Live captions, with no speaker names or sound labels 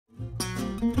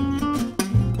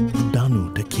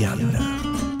කියන්න.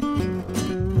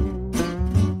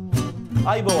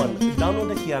 අයිබෝවන්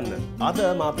ඩනුට කියන්න. අද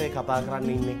මාතේ කතා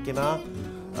කරන්න ඉන්න එක්කෙනා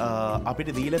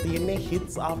අපිට දීලා තියෙන්නේ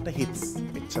hits after hits.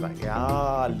 එච්චරයි.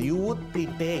 යා ලියුත්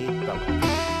පිටේ තමයි.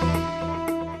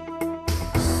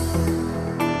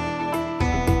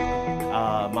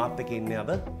 මාත් එක්ක ඉන්නේ අද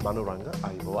මනුරංග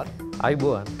අයිබෝවන්.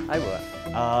 අයිබෝවන්.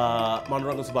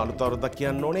 මනුරංග සුබ අලුත් අවුරුද්දක්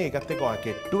කියන්න ඕනේ. ඒකත් එක්ක ඔයා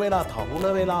කෙට්ටු වෙලා තරුණ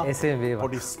වෙලා එසේ වේවා.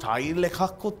 පොඩි ස්ටයිල්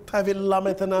එකක්වත් ඇවිල්ලා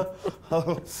මෙතන.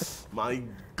 my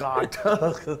god.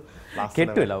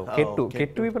 කෙට්ටු වෙලා.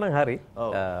 කෙට්ටු විපන හරි.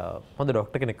 හොඳ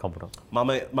ඩොක්ටර් කෙනෙක් හම්බුණා.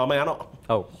 මම යනවා.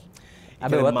 ඔව්.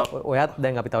 හැබැයි ඔයත්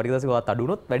දැන් අපි තව ටික දවසක ඔයත් අඩු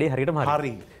වුණොත් වැඩේ හරියටම හරි.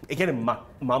 හරි. ඒ කියන්නේ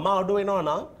මම අඩු වෙනවා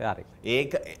නම් හරි.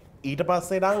 ඒක ඊට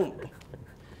පස්සේ නම්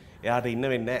එයාට ඉන්න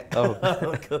වෙන්නේ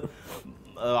නැහැ.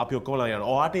 අපි ඔක්කොම ලා යනවා.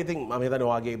 ඔයාට ඉතින් මම හිතන්නේ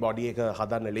ඔයාගේ බොඩි එක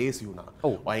හදන්න ලේසි වුණා.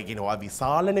 ඔයා කියන්නේ ඔයා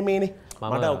විශාල නෙමේනේ.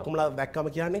 මට ඔක්කොමලා දැක්කම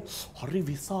කියන්නේ හරි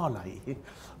විශාලයි.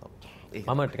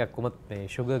 මම ටිකක් කොහොමත් මේ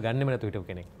ෂුගර් ගන්නෙම නැතුව හිටපු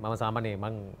කෙනෙක්. මම සාමාන්‍යයෙන්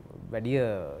මං වැඩි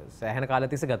සෑහෙන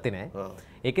කාලයක් තිස්සේ ගත්තේ නැහැ.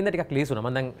 ඒකින්ද ටිකක් ලේසි වුණා.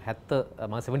 මම දැන් 70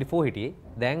 මම 74 හිටියේ.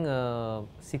 දැන්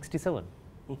 67.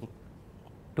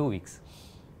 2 weeks.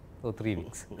 or 3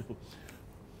 weeks.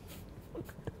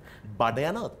 බඩ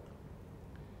යනවද?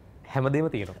 හැමදේම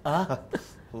තියෙනවා.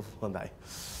 හොඳයි.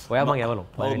 ඔයා මං යවලු.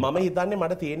 මම හිතන්නේ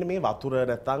මට තියෙන්නේ මේ වතුර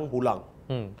නැත්තම් හුලං.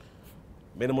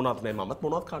 වෙන මොනවත් නැහැ. මමත්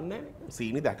මොනවත් කන්නේ නැහැ.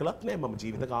 සීනි දැකලත් නැහැ මම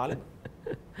ජීවිත කාලෙම.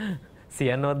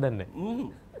 සියන්නවත් දන්නේ නැහැ.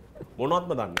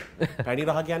 මොනවත්ම දන්නේ නැහැ. පැණි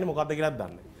රහ කියන්නේ මොකක්ද කියලාත්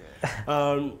දන්නේ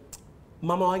නැහැ.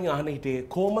 මම වයින් අහන හිටියේ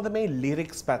කොහොමද මේ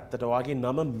ලිරික්ස් පැත්තට ඔයාගේ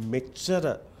නම මෙච්චර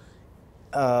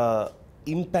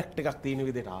ඉම්පැක්ට් එකක් තියෙන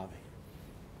විදිහට ආවේ?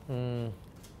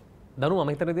 දනු මම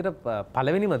හිතන විදිහට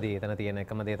පළවෙනිම දේ එතන තියෙන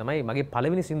එකම දේ තමයි මගේ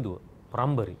පළවෙනි සින්දුව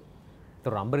රම්බරි.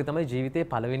 ඒතර රම්බරි තමයි ජීවිතේ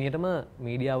පළවෙනියටම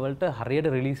මීඩියා වලට හරියට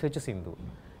රිලීස් වෙච්ච සින්දුව.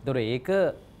 ඒතර ඒක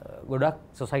ගොඩක්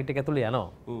සොසයිටි එක ඇතුලේ යනවා.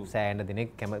 සෑහෙන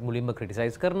දෙනෙක් මුලින්ම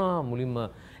ක්‍රිටිසයිස් කරනවා, මුලින්ම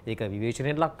ඒක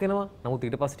විවේචනයට ලක් වෙනවා. නමුත්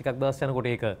ඊට පස්සේ ටිකක් දවස්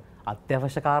යනකොට ඒක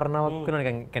අත්‍යවශ්‍ය කාරණාවක් වෙනවා.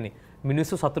 නිකන් කියන්නේ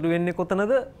මිනිස්සු සතුටු වෙන්නේ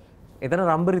කොතනද? එතන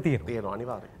රම්බරි තියෙනවා. තියෙනවා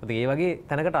අනිවාර්යයෙන්. ඒ වගේ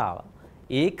තැනකට ආවා.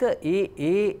 ඒක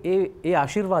ඒ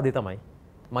ආශිර්වාදය තමයි.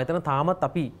 මම හිතන තාමත්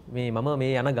අපි මේ මම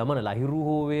මේ යන ගමන ලහිරු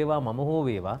හෝ වේවා මම හෝ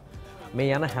වේවා මේ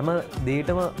යන හැම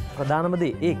දෙයකටම ප්‍රධානම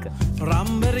දේ ඒක.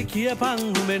 රම්බරි කියපන්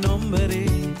උඹේ නොම්බරේ.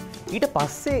 ඊට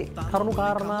පස්සේ කරුණු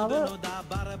කාරණාව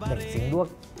සින්දුවක්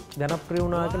ජනප්‍රිය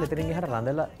වුණා කියලා එතනින් එහාට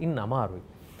රඳලා ඉන්න අමාරුයි.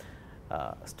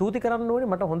 ස්තුති කරන්න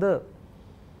ඕනේ මට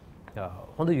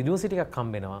හොඳ යුනිවර්සිටි එකක්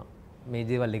හම්බෙනවා මේ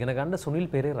දේවල් ඉගෙන ගන්න සුනිල්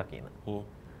පෙරේරා කියන.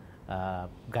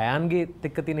 ගයන්ගේ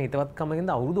එක්ක තියෙන හිතවත්කම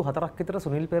හින්දා අවුරුදු 4ක් විතර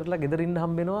සුනිල් පෙරේරා ගෙදර ඉන්න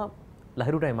හම්බෙනවා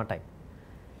ලහිරුටයි මටයි.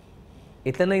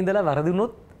 එතන ඉඳලා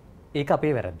වැරදුනොත් ඒක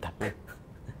අපේ වැරද්දක්.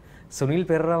 සුනිල්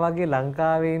පෙරේරා වගේ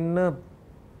ලංකාවේ ඉන්න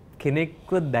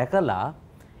කෙනෙක්ව දැකලා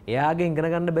එයාගෙන් ඉගෙන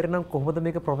ගන්න බැරි නම් කොහොමද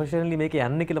මේක ප්‍රොෆෙෂනලි මේක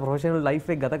යන්නේ කියලා ප්‍රොෆෙෂනල් ලයිෆ්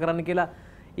එක ගත කරන්න කියලා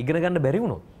ඉගෙන ගන්න බැරි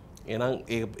වුණොත් එහෙනම්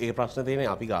ඒ ප්‍රශ්න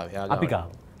තියෙන්නේ අපි ගාව. අපි ගාව.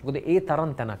 මොකද ඒ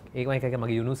තරම් තැනක් ඒකම එකක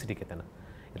මගේ යුනිවර්සිටි එකේ තැන.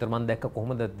 ඒතර මම දැක්ක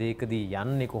කොහොමද දෙයකදී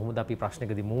යන්නේ කොහොමද අපි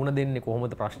ප්‍රශ්නකදී මූණ දෙන්නේ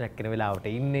කොහොමද ප්‍රශ්නයක් කෙන වෙලාවට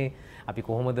ඉන්නේ අපි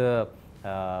කොහොමද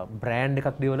බ්‍රෑන්ඩ් එකක්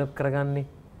ඩෙවලොප් කරගන්නේ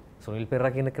සුනිල්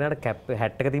පෙරේරා කියන කෙනාට කැප්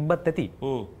හැට් එක තිබ්බත් ඇති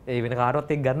ඒ වෙන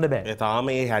කාටවත් ඒක ගන්න බෑ ඒ තාම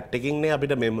මේ හැට් එකකින්නේ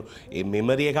අපිට මේ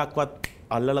මෙමරි එකක්වත්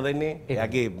අල්ලලා දෙන්නේ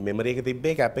එයාගේ මෙමරි එක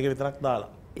තිබ්බේ කැප් එක විතරක් දාලා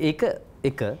ඒක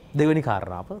එක දෙවෙනි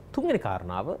කාරණාව තුන්වෙනි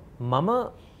කාරණාව මම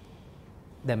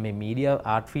දැන් මේ මීඩියා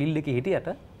ආර්ට් ෆීල්ඩ් එකේ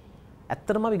හිටියට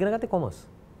ඇත්තටම මම ඉගෙන ගත්තේ කොමර්ස්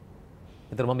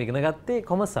ඒතර මම ඉගෙන ගත්තේ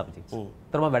කොමර්ස් සබ්ජෙක්ට්ස්.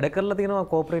 ඒතර මම වැඩ කරලා තියෙනවා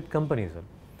කෝපරේට් කම්පනීස් වල.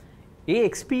 ඒ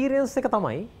එක්ස්පීරියන්ස් එක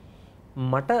තමයි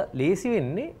මට ලේසි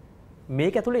වෙන්නේ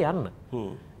මේක ඇතුලේ යන්න.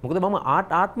 මොකද මම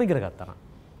ආර්ට්ම ඉගෙන ගත්තා නම්.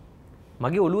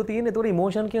 මගේ ඔළුව තියෙන ඒතර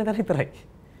ඉමෝෂන් කියන තැන විතරයි.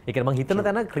 ඒ කියන්නේ මම හිතන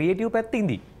තැන ක්‍රියේටිව් පැත්තේ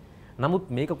ඉඳි.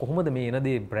 නමුත් මේක කොහොමද මේ එන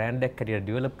දේ බ්‍රෑන්ඩ් එකක් හැටියට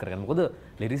ඩෙවලොප් කරගන්නේ? මොකද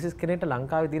ලිරිසිස් කෙනෙක්ට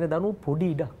ලංකාවේ තියෙන දනු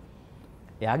පොඩි ඉඩක්.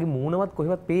 එයාගේ මූණවත්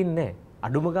කොහෙවත් පේන්නේ නැහැ.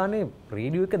 අඩුම ගානේ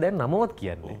රේඩියෝ එක දැන් නමවත්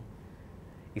කියන්නේ.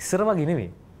 ඉස්සර වගේ නෙවෙයි.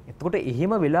 එතකොට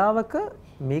එහෙම වෙලාවක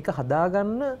මේක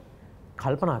හදාගන්න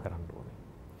කල්පනා කරන්න ඕනේ.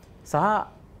 සහ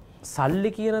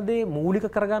සල්ලි කියන දේ මූලික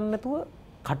කරගන්න නැතුව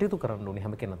කටයුතු කරන්න ඕනේ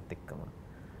හැම කෙනත් එක්කම.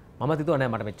 මම හිතුවා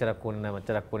නෑ මට මෙච්චරක් ඕනේ නෑ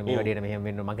මෙච්චරක් ඕනේ මේ වැඩේට මෙහෙම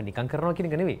වෙන්න මම නිකන් කරනවා කියන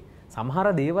එක නෙවෙයි. සමහර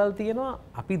දේවල් තියෙනවා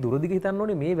අපි දුරදිග හිතන්න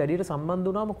ඕනේ මේ වැඩේට සම්බන්ධ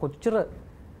වුණාම කොච්චර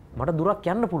මට දුරක්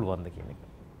යන්න පුළුවන්ද කියන එක.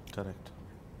 කරෙක්ට්.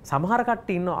 සමහර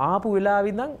කට්ටිය ඉන්න ආපු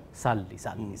වෙලාවෙ ඉඳන්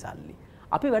සල්ලි.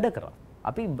 අපි වැඩ කරා.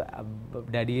 අපි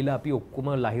ඩැඩිලා අපි ඔක්කොම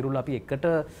ලහිරුලා අපි එකට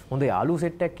හොඳ යාළු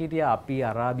සෙට් එකක් හිටියා අපි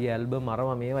අරාබි ඇල්බම්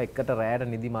අරවා මේවා එකට රෑට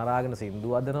නිදි මරාගෙන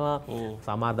සින්දු හදනවා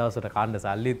සමහර දවසට කන්න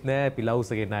සල්ලිත් නැහැ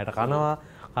පිලවුස් ගෙන්න අයට කනවා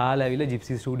කාලා ඇවිල්ලා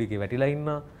ජිප්සි ස්ටුඩියෝ එකේ වැටිලා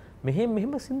ඉන්නවා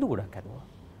මෙහෙම සින්දු ගොඩක් හදුවා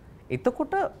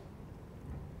එතකොට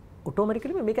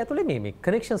ඔටෝමැටිකලි මේක ඇතුලේ මේ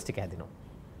කනෙක්ෂන්ස් ටික හැදෙනවා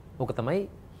ඕක තමයි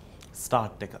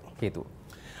ස්ටාර්ට් එක. හේතුව.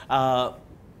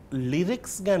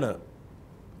 ලිරික්ස් ගැන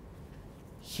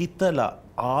හිතලා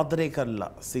ආදරය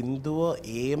කරලා සින්දුව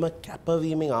ඒම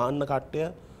කැපවීමෙන් ආන්න කට්ටය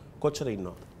කොච්චර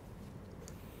ඉන්නවද?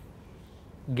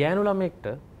 ගෑනු ළමයෙක්ට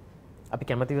අපි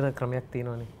කැමති වෙන ක්‍රමයක්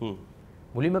තියෙනවානේ.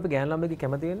 මුලින්ම අපි ගෑනු ළමයෙක්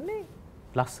කැමති වෙන්නේ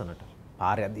ලස්සනට.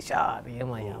 පාරය දිශා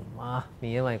නියමයි අම්මා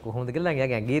නියමයි කොහොමද කියලා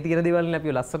එයාගේ ඇඟේ තියෙන දේවල් නේ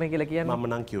අපි ලස්සනයි කියලා කියන්නේ. මම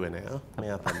නම් කිව්වේ නෑ.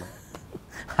 මෙයා තමයි.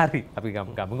 හරි අපි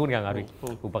ගමුකෝ නිකන් හරි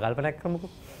උපකල්පනයක්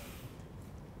කරමුකෝ.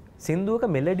 සින්දුවක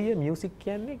මෙලඩිය මියුසික්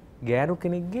කියන්නේ ගෑනු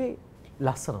කෙනෙක්ගේ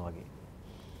ලස්සන වගේ.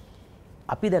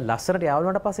 අපි දැන් ලස්සනට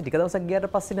යාළුවාට පස්සේ ටික දවසක්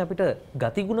ගියාට පස්සේනේ අපිට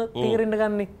ගතිගුණ තේරෙන්න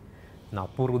ගන්නේ.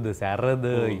 නපුරුද සැරද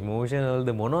ඉමෝෂනල්ද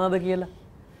මොනවද කියලා.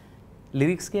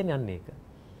 ලිරික්ස් කියන්නේ යන්නේ ඒක.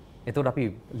 එතකොට අපි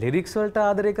ලිරික්ස් වලට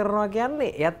ආදරය කරනවා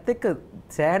කියන්නේ එයත් එක්ක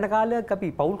සෑහෙන කාලයක් අපි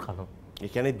පවුල් කරනවා. ඒ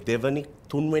කියන්නේ දෙවනි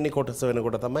තුන්වෙනි කොටස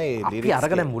වෙනකොට තමයි ලිරික්ස්. අපි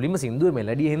අරගෙන මුලින්ම සින්දුවේ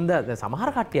මෙලඩිය හින්දා දැන් සමහර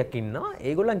කට්ටියක් ඉන්නවා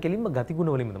ඒගොල්ලන් කෙලින්ම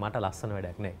ගතිගුණ වලින්ම මට ලස්සන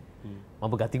වැඩක් නැහැ.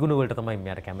 මම ගතිගුණ වලට තමයි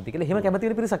මෙයාට කැමති කියලා. එහෙම කැමති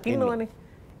වෙන පිරිසක් ඉන්නවනේ.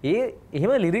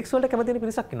 එහෙම ලිරික්ස් වලට කැමති වෙන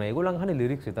පිරිසක් ඉන්නවා. ඒගොල්ලන් අහන්නේ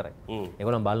ලිරික්ස් විතරයි.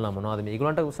 ඒගොල්ලන් බලනවා මොනවද මේ.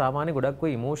 ඒගොල්ලන්ට සාමාන්‍ය ගොඩක්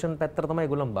ඔය ඉමෝෂන් පැත්තට තමයි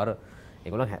ඒගොල්ලන් බර.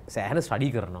 ඒගොල්ලන් සෑහෙන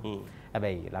ස්ටඩි කරනවා.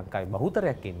 හැබැයි ලංකාවේ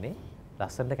බහුතරයක් ඉන්නේ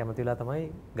ලස්සනට කැමති වෙලා තමයි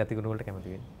ගතිගුණ වලට කැමති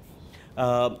වෙන්නේ.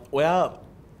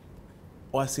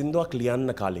 ඔයා සින්දුවක්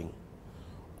ලියන්න කලින්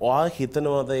ඔයා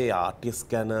හිතනවද ඒ ආටිස්ට්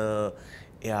ගැන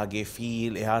එයාගේ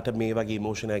ෆීල් එයාට මේ වගේ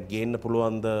ඉමෝෂනයක් ගේන්න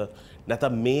පුළුවන්ද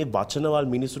නැත්නම් මේ වචනවල්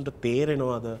මිනිසුන්ට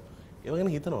තේරෙනවද ඒව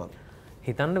ගැන හිතනවද?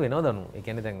 හිතන්න වෙනවා දනු. ඒ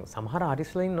කියන්නේ දැන් සමහර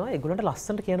ආටිස්ට්ලා ඉන්නවා ඒගොල්ලන්ට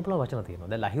ලස්සනට කියන්න පුළුවන් වචන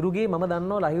තියෙනවා. දැන් ලහිරුගේ මම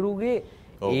දන්නවා ලහිරුගේ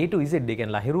A to Z ඒ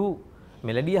කියන්නේ ලහිරු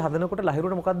මෙලඩිය හදනකොට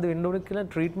ලහිරුට මොකද්ද වෙන්න ඕනේ කියලා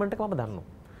ට්‍රීට්මන්ට් එක මම දන්නවා.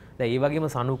 දැන් ඒ වගේම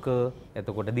සනුක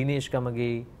එතකොට දිනේෂ්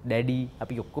කමගේ ඩැඩි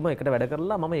අපි ඔක්කොම එකට වැඩ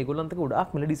කරලා මම ඒගොල්ලන්ට ගොඩාක්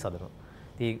මෙලඩිස් හදනවා.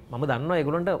 ඉතින් මම දන්නවා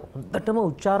ඒගොල්ලන්ට හොඳටම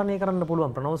උච්චාරණය කරන්න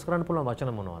පුළුවන් ප්‍රොනවුන්ස් කරන්න පුළුවන්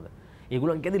වචන මොනවද?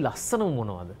 ඒගොල්ලන් කියදී ලස්සනම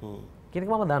මොනවද? කියන එක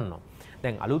මම දන්නවා.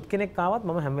 දැන් අලුත් කෙනෙක් ආවත්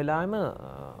මම හැම වෙලාවෙම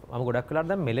මම ගොඩක් වෙලාවට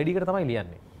දැන් මෙලඩියකට තමයි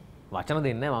ලියන්නේ. වචන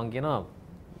දෙන්නේ නැහැ. මම කියනවා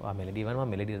ආ මෙලඩිය වань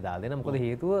මම මෙලඩියට දාලා දෙන්න. මොකද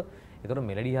හේතුව ඒතකොට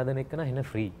මෙලඩිය හදන එක න එන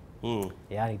ෆ්‍රී.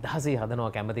 එයා නිදහසේ හදනවා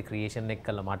කැමති ක්‍රියේෂන් එක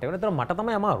කළා මට වෙන. ඒතර මට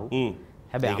තමයි අමාරු.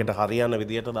 හැබැයි ඒකට හරියන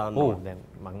විදියට දාන්න ඕන. දැන්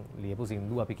මං ලියපු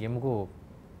සින්දු අපි කියමුකෝ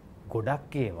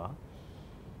ගොඩක් ඒවා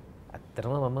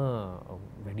ඇත්තටම මම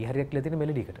වැඩි හරියක් ලියලා තියෙන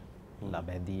මෙලඩියකට.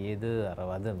 ලබැදියේද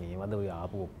අරවද මේවද ඔය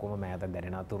ආපු ඔක්කොම මෑත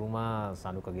දැනෙන අතුරුමා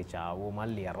සනුකගේ චාවෝ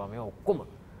මල්ලි අරවා මේවා ඔක්කොම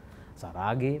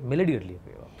සරාගේ මෙලඩියට ලියපු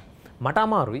ඒවා. මට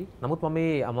අමාරුයි. නමුත් මම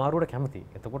මේ අමාරුවට කැමතියි.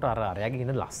 එතකොට අර අරයාගේ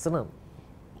ඉන්න ලස්සන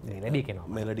මෙලඩිය කෙනවා.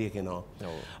 මෙලඩිය කෙනවා.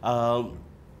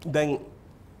 දැන්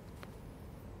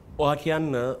ඔයා කියන්න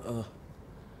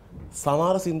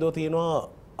සමහර සින්දුව තියෙනවා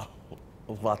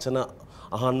වචන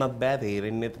අහන්නත් බෑ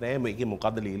තේරෙන්නෙත් නෑ මේකේ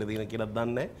මොකද්ද লীලා තියෙන කියලා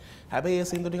දන්නේ නෑ. හැබැයි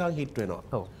ඒ සින්දුව ටිකක් හිට් වෙනවා.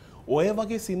 ඔව්. ඔය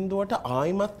වගේ සින්දුවට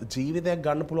ආයිමත් ජීවිතයක්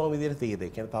ගන්න පුළුවන් විදිහට තියෙද?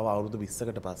 ඒ කියන්නේ තව අවුරුදු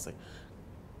 20කට පස්සේ.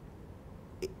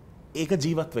 ඒක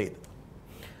ජීවත් වෙයිද?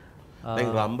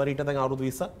 දැන් රම්බරිට දැන් අවුරුදු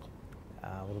 20ක්?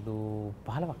 අවුරුදු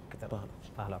 15ක් විතර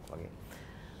 15ක් වගේ.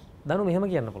 දනු මෙහෙම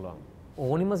කියන්න පුළුවන්.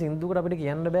 ඕනිම සින්දුවකට අපිට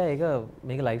කියන්න බෑ ඒක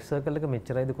මේක ලයිෆ් සර්කල් එක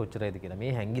මෙච්චරයිද කොච්චරයිද කියලා.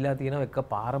 මේ හැංගිලා තියෙනවා එක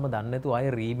පාරම දන්නේ නැතුව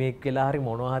ආයෙ රීමේක් වෙලා හරි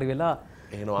මොනවා හරි වෙලා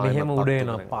මෙහෙම උඩ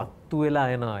එනවා පත්තු වෙලා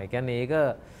එනවා. ඒ කියන්නේ ඒක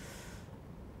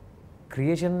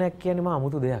ක්‍රියේෂන් එකක් කියන්නේ මා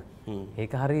අමුතු දෙයක්.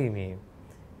 ඒක හරි මේ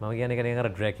මම කියන්නේ කෙනෙක් අර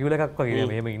ඩ්‍රැකියුලා එකක් වගේ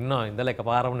මෙහෙම ඉන්නවා ඉඳලා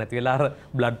එකපාරම නැති වෙලා අර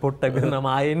බ්ලඩ් පොට් එකක් ගන්නම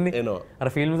ආයෙ එන්නේ. අර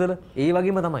ෆිල්ම්ස් වල ඒ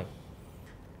වගේම තමයි.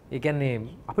 ඒ කියන්නේ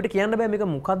අපිට කියන්න බෑ මේක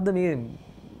මොකද්ද මේ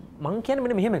මං කියන්නේ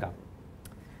මෙන්න මෙහෙම එකක්.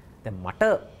 දැන් මට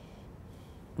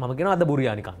මම කියනවා අද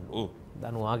බුරියානි කන්න.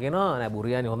 දනුවා කියනවා නෑ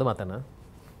බුරියානි හොඳ මතන.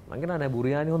 මං කියනවා නෑ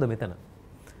බුරියානි හොඳ මෙතන.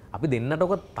 අපි දෙන්නට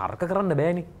ඔක තර්ක කරන්න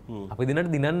බෑනේ. අපි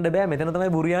දෙන්නට දිනන්න බෑ මෙතන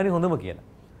තමයි බුරියානි හොඳම කියලා.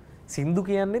 සින්දු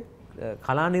කියන්නේත්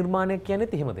කලා නිර්මාණයක්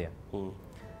කියන්නේත් එහෙම දෙයක්.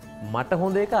 මට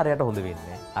හොඳ එක අරයට හොඳ වෙන්නේ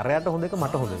නෑ. අරයට හොඳ එක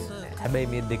මට හොඳ වෙන්නේ නෑ. හැබැයි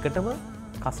මේ දෙකටම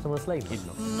කස්ටමර්ස්ලා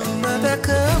ඉන්නවා. නොදක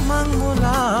මං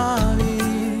මුලාවි.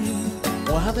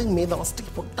 ඔයා දැන් මේ දවස් ටික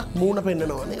පොඩ්ඩක් මූණ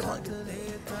පෙන්නනවා නේ වගේ.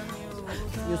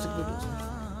 Music videos.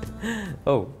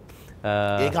 ඔව්.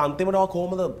 ඒක අන්තිමට ඔයා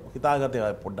කොහමද හිතාගත්තේ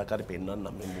ඔය පොඩ්ඩක් හරි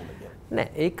පෙන්නන්නම් මේ මූණ කියලා. නෑ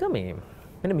ඒක මේ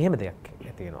මෙන්න මෙහෙම දෙයක්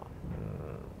තියෙනවා.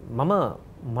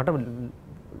 මට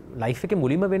ලයිෆ් එකේ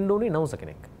මුලින්ම වෙන්න ඕනේ නවුස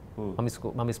කෙනෙක්.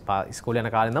 මම ඉස්කෝලේ යන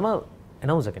කාලේ නම්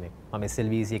නවුස කෙනෙක්. මම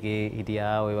SLVC එකේ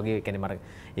හිටියා ඔය වගේ කියන්නේ මට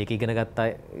ඒක ඉගෙන ගත්තා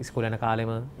ඉස්කෝලේ යන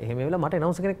කාලෙම එහෙම වෙලා මට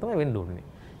නවුස කෙනෙක් තමයි වෙන්න ඕනේ.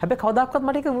 හැබැයි කවදාවත්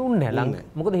මට ඒක වුණේ නැහැ.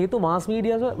 මොකද හේතුව මාස්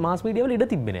මීඩියා වල ඉඩ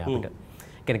තිබ්බේ නෑ අපිට.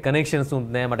 කියන්නේ කනෙක්ෂන්ස්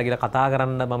උත් නෑ මට කියලා කතා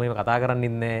කරන්න මම එහෙම කතා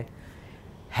කරන්නෙත් නෑ.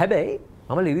 හැබැයි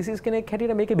මම ලිරිසිස් කෙනෙක්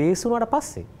හැටියට මේකේ බේස් වුණාට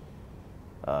පස්සේ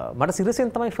මට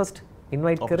සිරසෙන් තමයි ෆස්ට්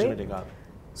ඉන්වයිට් කරේ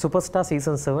සුපර්ස්ටාර්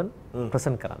සීසන් 7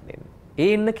 ප්‍රසන්ට් කරන්න එන්න. ඒ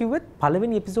එන්න කිව්වෙත්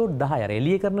පළවෙනි එපිසෝඩ් 10 අර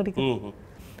එළිය කරන ටික.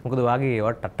 මොකද ඔයාගේ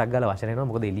ඒවට ටට්ටක් ගාලා වචන එනවා.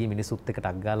 මොකද එළිය මිනිස්සුත් එක්ක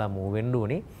ටක් ගාලා මූව් වෙන්න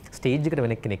ඕනේ. ස්ටේජ් එකට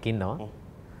වෙන කෙනෙක් ඉන්නවා.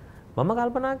 මම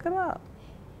කල්පනා කරා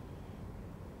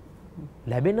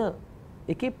ලැබෙන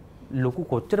එකේ ලොකු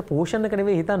කොච්චර පෝෂන් එක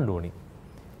නෙවෙයි හිතන්න ඕනේ.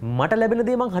 මට ලැබෙන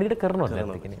දේ මං හරියට කරනවද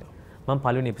නැද්ද කියන එක. මම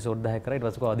පළවෙනි එපිසෝඩ් 10 කරා ඊට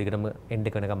පස්සේ කොහොමද දිගටම එන්ඩ්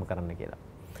එක වෙනකම් කරන්න කියලා.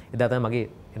 එදා තමයි මගේ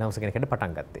එනවුන්සර් කෙනෙක්ට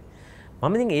පටන් ගත්තේ.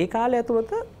 මම ඉතින් ඒ කාලය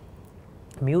ඇතුළත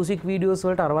මියුසික් වීඩියෝස්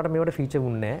වලට අරවට මේවට ෆීචර්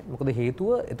වුණේ නැහැ. මොකද හේතුව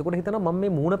එතකොට හිතනවා මම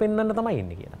මේ මූණ පෙන්වන්න තමයි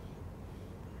එන්නේ කියලා.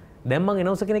 දැන් මම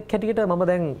එනවුන්සර් කෙනෙක් හැටියට මම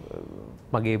දැන්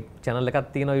මගේ channel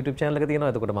එකක් තියෙනවා YouTube channel එක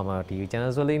තියෙනවා. එතකොට මම TV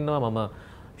channels වල ඉන්නවා. මම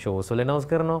shows වල announce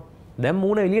කරනවා. දැන්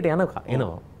මූණ එළියට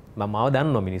එනවා. මම මාව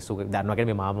දන්නවා මිනිස්සු දන්නවා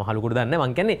කියන්නේ මේ මාව මහලුකුට දන්නේ නැහැ.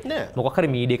 මං කියන්නේ මොකක් හරි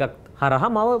මීඩියා එකක් හරහා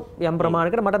මාව යම්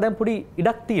ප්‍රමාණයකට මට දැන් පොඩි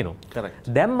ඉඩක් තියෙනවා.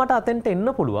 දැන් මට අතෙන්ට එන්න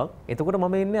පුළුවන්. එතකොට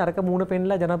මම ඉන්නේ අරක මූණ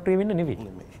පෙන්ලා ජනප්‍රිය වෙන්න නෙවෙයි.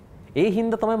 ඒ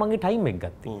හින්දා තමයි මගේ ටයිම් එක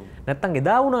ගත්තේ. නැත්තම්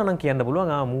එදා වුණා නම් කියන්න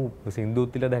පුළුවන් මූ සින්දුත්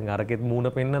තියලා දැන් අරකෙත්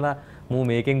මූණ පෙන්නලා මූ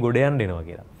මේකෙන් ගොඩ යන්න එනවා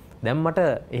කියලා. දැන් මට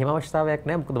එහෙම අවශ්‍යතාවයක්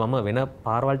නැහැ. මොකද මම වෙන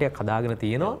පාරවල් ටිකක් හදාගෙන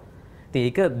තියෙනවා.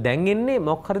 ඒක දැන් එන්නේ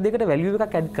මොකක් හරි දෙයකට වැලියු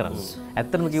එකක් ඇඩ් කරන්න.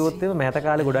 ඇත්තටම කිව්වොත් එහෙම මෑත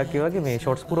කාලේ ගොඩක් ඒ වගේ මේ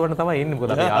ෂොට්ස් පුරවන්න තමයි එන්නේ.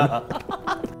 මොකද අපි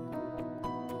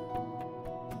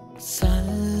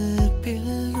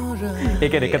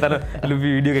ඒක එකතන ලුවි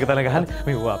වීඩියෝ එක තන ගහන්න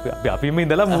මේ අපිම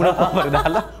ඉඳලා මූණ පාපර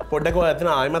දාලා පොඩ්ඩක් ඔය ඇත්තන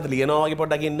ආයෙමත් ලියනවා වගේ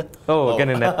පොඩ්ඩක් ඉන්න. ඔව්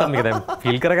කියන්නේ නැත්තම් මේක දැන්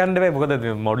ෆීල් කරගන්න බෑ. මොකද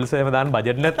මොඩල්ස් එහෙම දාන්න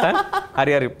බජට් නැත්තම්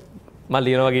හරි මම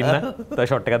ලියනවා වගේ ඉන්න. තව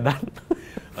ෂොට් එකක් දාන්න.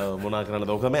 මොනා කරන්නද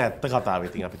ඕක තමයි ඇත්ත කතාව.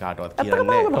 ඉතින් අපි කාටවත්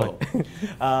කියන්නේ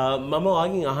මම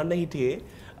වාගෙන් අහන්න හිටියේ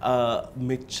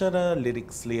මෙච්චර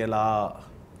ලිරික්ස් ලියලා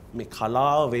මේ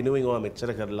කලාව වෙනුවෙන් ඔයා මෙච්චර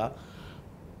කරලා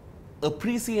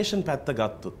අප්‍රීසියේෂන් පැත්ත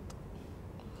ගත්තොත්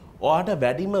ඔයාට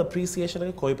වැඩිම අප්‍රීසියේෂන්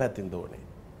එක කොයි පැත්තින්ද ඕනේ?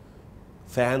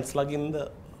 ෆෑන්ස් ලගින්ද,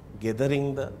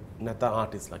 ගෙදරින්ද, නැත්නම්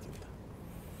ආටිස්ට් ලගින්ද?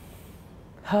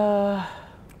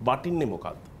 වටින්නේ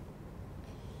මොකක්ද?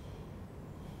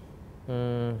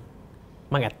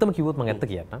 මං ඇත්තම කිව්වොත් මං ඇත්ත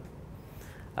කියන්න.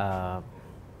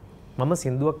 මම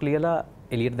සින්දුවක් ලියලා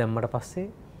එළියට දැම්මට පස්සේ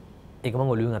ඒක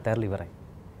මං ඔළුවෙන් අතහැරලා ඉවරයි.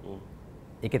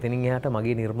 ඒක එතනින් එහාට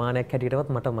මගේ නිර්මාණයක් හැටියටවත්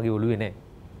මට මගේ ඔළුවේ නැහැ.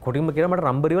 කොටින්ම කියලා මට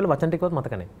රම්බරි වල වචන ටිකවත්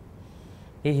මතක නැහැ.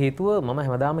 ඒ හේතුව මම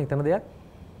හැමදාම හිතන දෙයක්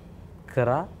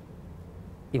කරා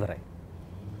ඉවරයි.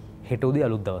 හෙට උදේ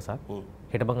අලුත් දවසක්.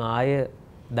 හෙට මං ආයෙ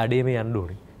දඩේම යන්න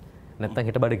ඕනේ. නැත්තම්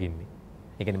හෙට බඩගින්නේ.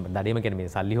 ඒ කියන්නේ දඩේම කියන්නේ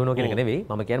මේ සල්ලි හොනවා කියන එක නෙවෙයි.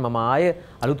 මම කියන්නේ මම ආයෙ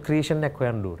අලුත් ක්‍රියේෂන් එකක්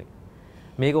හොයන්න ඕනේ.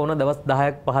 මේක ඕන දවස්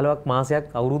 10ක් 15ක් මාසයක්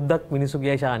අවුරුද්දක් මිනිස්සු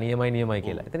කියයි ෂා නියමයි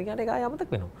කියලා. එතන කියන්නේ ඒක ආයෙ අමතක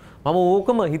වෙනවා. මම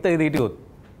ඕකම හිතේ හිටියොත්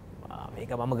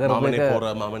මේක මම කරපු එක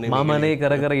මමනේ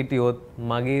කර හිටියොත්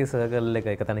මගේ සර්කල් එක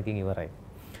එක තැනකින් ඉවරයි.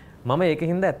 මම ඒක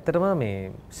හින්දා ඇත්තටම මේ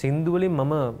සින්දු වලින්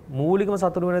මම මූලිකම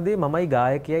සතුටු වෙන දේ මමයි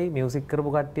ගායකයයි මියුසික් කරපු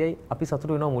කට්ටියයි අපි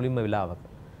සතුටු වෙනවා මුලින්ම වෙලාවක.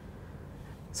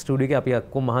 ස්ටුඩියෝ එකේ අපි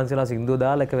අක්කොම මහන්සිලා සින්දුව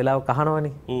දාලා එක වෙලාවක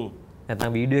අහනවනේ.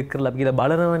 නැත්නම් වීඩියෝ එක කරලා අපි කියලා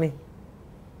බලනවනේ.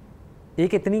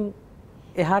 ඒක එතනින්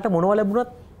එහාට මොනවා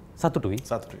ලැබුණත් සතුටුයි.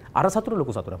 අර සතුට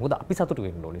ලොකු සතුටක්. මොකද අපි සතුටු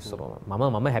වෙන්න ඕනේ ඉස්සරහම.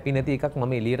 මම හැපි නැති එකක්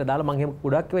මම එළියට දාලා මම එහෙම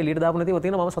ගොඩක් වෙලා එළියට දාපු නැතිව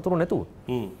තියෙනවා මම සතුටු නැතුව.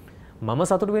 මම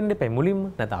සතුටු වෙන්න එපා මුලින්ම.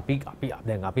 නැත්නම් අපි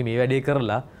දැන් අපි මේ වැඩේ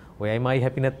කරලා ඔයයිමයි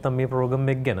හැපි නැත්තම් මේ ප්‍රෝග්‍රෑම්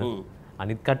එක ගැන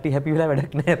අනිත් කට්ටිය හැපි වෙලා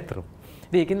වැඩක් නැහැ අතරු.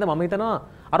 ඉතින් ඒකින්ද මම හිතනවා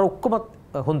අර ඔක්කොම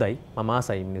හොඳයි. මම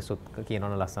ආසයි මිනිස්සුත්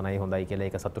කියනවනේ ලස්සනයි හොඳයි කියලා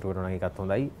ඒක සතුටු වෙනවා නම් ඒකත්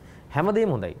හොඳයි. හැමදේම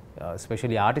හොඳයි.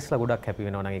 ස්පෙෂලි ආටිස්ට්ලා ගොඩක් හැපි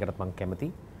වෙනවා නම් ඒකටත් මම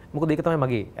කැමතියි. මොකද ඒක තමයි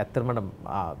මගේ ඇත්තටම මට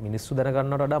මිනිස්සු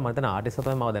දැනගන්නවට වඩා මම හිතන ආටිස්ට්ලා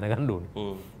තමයි මාව දැනගන්න ඕනේ.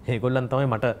 ඒගොල්ලන් තමයි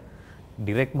මට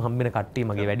ඩිරෙක්ට්ම හම්බෙන කට්ටිය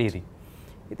මගේ වැඩේදී.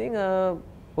 ඉතින්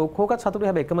ඔක්කොකත් සතුටුයි.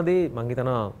 හැබැයි එකම දේ මම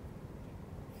හිතනවා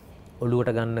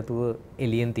ඔළුවට ගන්න නැතුව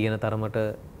එළියෙන් තියෙන තරමට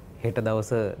හෙට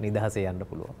දවස නිදහසේ යන්න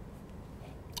පුළුවන්.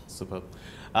 සුපර්.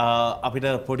 අපිට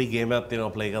පොඩි ගේම් එකක්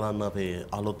තියෙනවා ප්ලේ කරන්න අපේ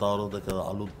අලුත් අවුරුද්දක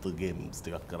අලුත් ගේම්ස්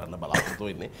ටිකක් කරන්න බලාපොරොත්තු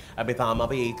වෙන්නේ. අපි තාම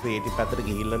අපි ඒ ක්‍රියේටිව් පැත්තට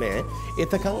ගිහිල්ලා නැහැ.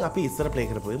 එතකන් අපි ඉස්සර ප්ලේ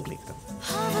කරපු ගේම් ප්ලේ කරමු.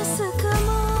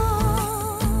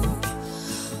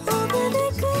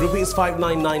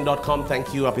 rupees599.com thank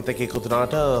you අපිට එකතු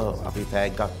වුණාට අපි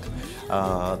ටැග් එකක්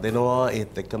දෙනවා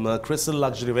ඒත් එක්කම ක්‍රිස්ටල්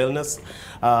ලක්ෂරි වෙල්නස්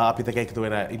අපිට එකතු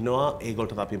වෙලා ඉන්නවා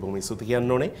ඒගොල්ලන්ට අපි බොහොම ස්තුති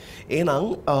කියන්න ඕනේ. එහෙනම්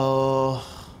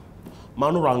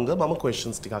මනුරංග මම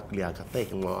questions ටිකක් ලියාගත්තා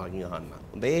ඒක මම අහන්න.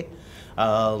 හොඳේ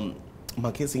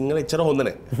මගේ සිංහල එච්චර හොඳ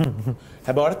නැහැ.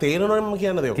 හැබැයි ඔයාලට තේරෙනවනේ මම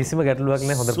කියන දේ. කිසිම ගැටලුවක්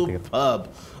නැහැ හොඳට ටික.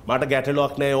 මට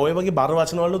ගැටලුවක් නැහැ. ඔය වගේ බර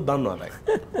වචන වලුත් දන්නවා දැන්.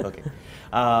 ඕකේ.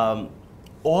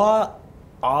 ඔයා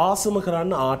ආසම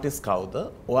කරන්න ආටිස්ට් කවුද?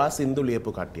 ඔයා සින්දු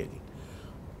ලියපු කට්ටියගේ.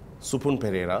 සුපුන්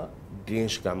පෙරේරා,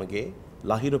 දිනේෂ් ගමගේ,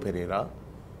 ලහිරු පෙරේරා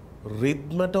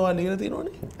රිද්මට ඔයා ලියලා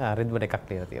තියෙනවනේ? රිද්මට එකක්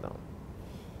ලියලා තියෙනවා.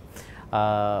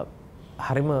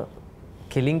 හරිම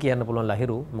කෙලින් කියන්න පුළුවන්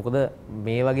ලහිරු. මොකද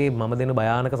මේ වගේ මම දෙන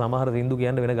භයානක සමහර සින්දු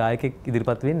කියන්න වෙන ගායකෙක්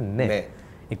ඉදිරිපත් වෙන්නේ නැහැ.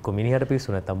 එක්ක මිනිහට පිස්සු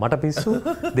නැත්තම් මට පිස්සු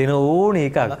දෙන ඕනේ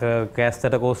එකක්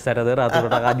කැස්ටට කොස්සටද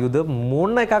රතුරට අජුද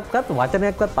මොන එකක්වත්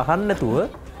වචනයක්වත් අහන්න නැතුව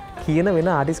කියන වෙන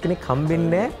ආටිස්ට් කෙනෙක්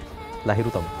හම්බෙන්නේ නැහැ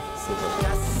ලහිරු තමයි.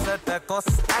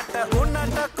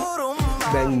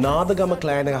 දැන් නාදගම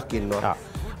ක්ලෑන් එකක් ඉන්නවා.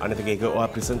 අනිත් එක ඔයා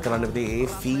ප්‍රසන්ට් කරන්න විදිහ ඒ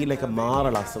ෆීල් එක මාර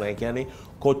ලස්සනයි. ඒ කියන්නේ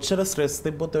කොච්චර ස්ට්‍රෙස්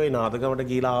තිබ්බොත් ඔය නාදගමට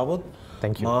ගිහලා ආවොත්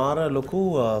මාර ලොකු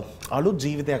අලුත්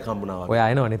ජීවිතයක් හම්බුණා වගේ. ඔය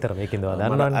ආයෙනව නිතර මේකෙන්ද ඔයා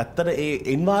දන්නවනේ. ඇත්තට ඒ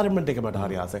එන්වයරන්මන්ට් එක මට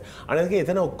හරි ආසයි. අනිත් එක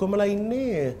එතන ඔක්කොමලා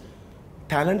ඉන්නේ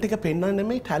ටැලන්ට් එක පෙන්වන්න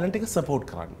නෙමෙයි ටැලන්ට් එක සපෝට්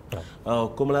කරන්න.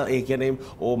 ඔක්කොමලා ඒ කියන්නේ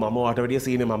ඕ මම ඔයාට වැඩිය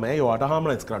සීනේ මම ඇයි ඔයාට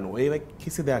හාමලයිස් කරන්න. ඔය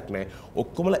කිසි දෙයක් නැහැ.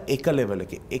 ඔක්කොමලා එක ලෙවල්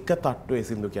එකේ එක තට්ටුවේ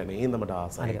සින්දු කියන්නේ ඒ හින්දා මට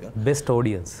ආසයි ඒක. Best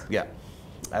audience. Yeah.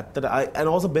 ඇත්තට and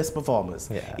also best performers.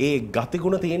 ඒ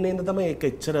ගතිගුණ තියෙන හින්දා තමයි ඒක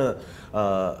එච්චර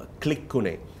ක්ලික්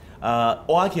උනේ.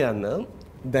 ඔයා කියන්න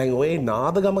දැන් ඔය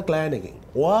නාදගම ක්ලෑන් එකෙන්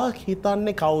ඔයා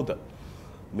හිතන්නේ කවුද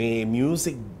මේ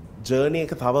මියුසික් ජර්නි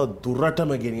එක තව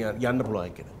දුරටම ගෙනියන්න යන්න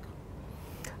පුළුවන් කෙනෙක්?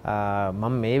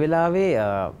 මම මේ වෙලාවේ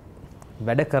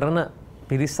වැඩ කරන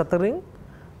පිරිස් අතරින්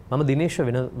මම දිනේෂ්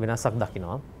වෙනසක්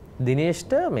දකිනවා.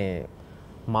 දිනේෂ්ට මේ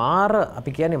මාර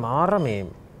අපි කියන්නේ මාර මේ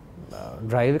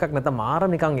ඩ්‍රයිව් එකක් නැත්නම් මාර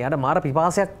නිකන් එයාට මාර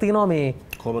පිපාසයක් තියෙනවා මේ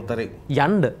කොහොමතරි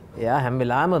යන්න. එයා හැම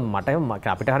වෙලාවෙම මට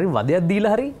අපිට හරි වදයක්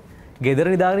දීලා හරි ගෙදර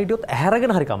නිදාගෙන හිටියොත්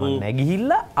ඇහැරගෙන හරි කමන්නේ නැහැ.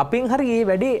 ගිහිල්ලා අපෙන් හරි මේ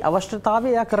වැඩේ අවශ්‍යතාවය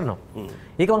එයා කරනවා.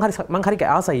 ඒක මං හරි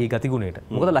ආසයි ඒ ගතිගුණයට.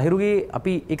 මොකද ලහිරුගේ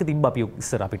අපි ඒක තිබ්බ අපි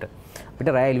ඉස්සර අපිට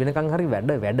රැය එළි වෙනකන් හරි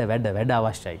වැඩ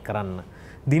අවශ්‍යයි කරන්න.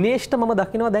 දිනේෂ්ට මම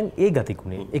දකිනවා දැන් ඒ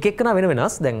ගතිගුණේ. එක එක්කෙනා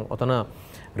වෙනස්. දැන් ඔතන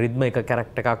රිද්ම එක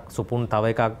කැරක්ටර් එකක් සුපුන් තව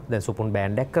එකක් දැන් සුපුන්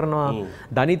බෑන්ඩ් එකක් කරනවා.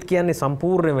 දනිත් කියන්නේ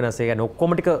සම්පූර්ණ වෙනස්. ඒ කියන්නේ ඔක්කොම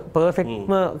ටික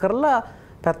පර්ෆෙක්ට්ම කරලා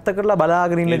පැත්ත කරලා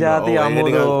බලාගෙන ඉන්න જાතිය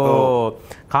අමෝදෝ.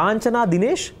 කාංචනා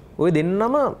දිනේෂ් ඔය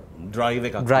දෙන්නම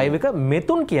ඩ්‍රයිව් එක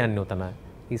මෙතුන් කියන්නේ උතන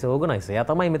is organized. එයා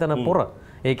තමයි මෙතන පොර.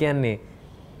 ඒ කියන්නේ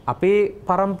අපේ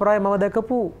පරම්පරාවේ මම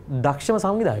දැකපු දක්ෂම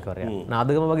සංවිධායකවරයා.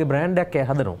 නාදගම වගේ බ්‍රෑන්ඩ් එකක්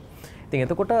හදනවා. ඉතින්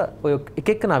එතකොට ඔය එක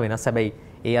එක්කනා වෙනස්. හැබැයි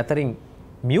ඒ අතරින්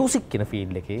මියුසික් කියන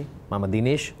ෆීල්ඩ් එකේ මම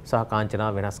දිනේෂ් සහ කාංචනා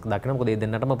වෙනස් දකිනවා. මොකද ඒ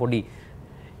දෙන්නටම පොඩි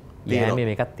යෑමේ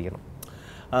මේකක් තියෙනවා.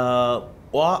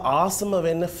 ඔයා ආසම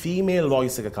වෙන්න ෆීමේල්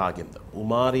වොයිස් එක කාගෙන්ද?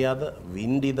 උමාරියාද,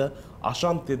 වින්ඩිද,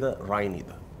 අශාන්තිද, රයිනිද?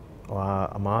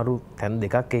 අමාරු තැන්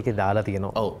දෙකක් ඒකේ දාලා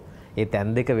තියෙනවා. ඒ තැන්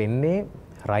දෙක වෙන්නේ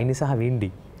රයිනි සහ වින්ඩි.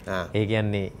 ඒ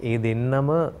කියන්නේ ඒ දෙන්නම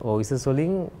වොයිසස්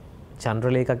වලින්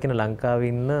චන්ද්‍රලේඛක් කියන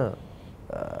ලංකාවේ ඉන්න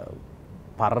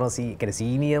පරණ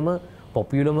සීනියම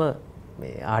පොපියුලම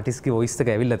මේ ආටිස්ට්ගේ වොයිස් එක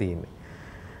ඇවිල්ලා තියෙන්නේ.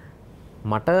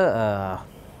 මට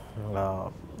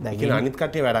දැන් අනිත්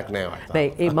කට්ටිය වැඩක් නෑ වට. නෑ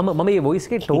ඒ මම මේ වොයිස්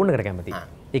එකේ ටෝන් එකට කැමතියි.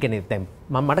 ඒ කියන්නේ දැන්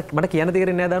මට කියන්න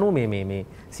තේරෙන්නේ නෑ දනු මේ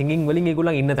සිංගින් වලින්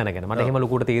ඒගොල්ලන් ඉන්න තැන ගැන. මට එහෙම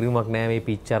ලොකුට තේරුමක් නෑ මේ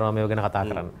පිච් අරවා මේව ගැන කතා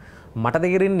කරන්න. මට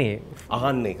තේරෙන්නේ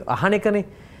අහන එකනේ.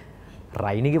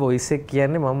 රයිනිගේ වොයිස් එක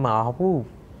කියන්නේ මම ආහපු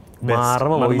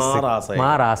මාරම වොයිස් එක.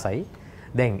 මාර ආසයි.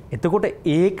 දැන් එතකොට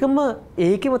ඒකම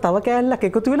තව කෑල්ලක්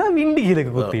එකතු වෙලා වින්ඩි කියලා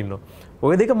එකකුත් ඉන්නවා.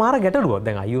 ඔය දෙක මාර ගැටලුවක්.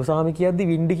 දැන් අයියෝ සාමි කියද්දි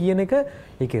වින්ඩි කියන එක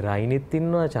ඒකේ රයිනිත්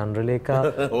ඉන්නවා, චන්ද්‍රලේඛා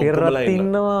පෙරරත්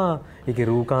ඉන්නවා. ඒකේ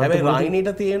රූකාන්ත හැබැයි රයිනිට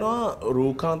තියෙනවා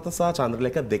රූකාන්ත සහ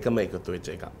චන්ද්‍රලේඛා දෙකම එකතු වෙච්ච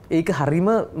එක. ඒක හරීම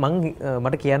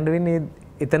මට කියන්න වෙන්නේ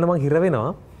එතන මං හිර වෙනවා.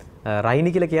 රයිනි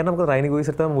කියලා කියන්න මොකද රයිනි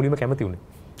ගොයිසර් තමයි මුලින්ම කැමති උනේ.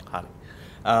 හරි.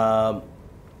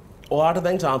 ඔයාට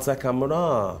දැන් chance එකක් හම්බුණා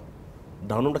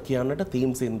දනුට කියන්නට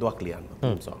තීම් සින්දුවක් ලියන්න.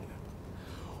 තීම් song එක.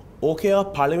 ඕකේ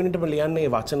පළවෙනිටම ලියන්නේ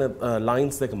වචන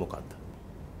ලයින්ස් දෙක මොකක්ද?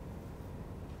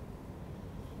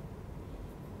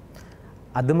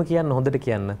 අදම කියන්න හොඳට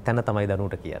කියන්න තැන තමයි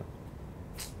දනුට කියන්න.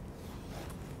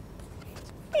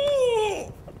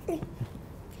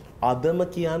 අදම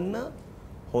කියන්න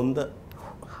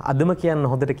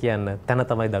හොඳට කියන්න තැන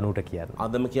තමයි දනුට කියන්න.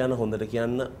 අදම කියන්න හොඳට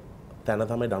කියන්න තැන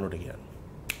තමයි දනුට කියන්න.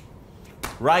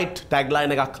 රයිට්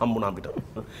ටැග්ලයින් එකක් හම්බුණා අපිට.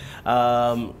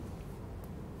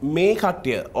 මේ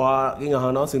කට්ටිය ඔයාගෙන්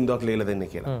අහනවා සින්දුවක් ලියලා දෙන්න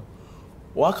කියලා.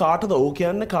 ඔයා කාටද ඔව්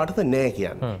කියන්නේ කාටද නෑ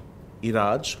කියන්නේ?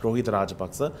 ඉරාජ්, රෝහිත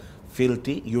රාජපක්ෂ,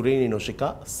 ෆිල්ටි, යුරේනි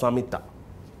නොෂිකා, සමිතා.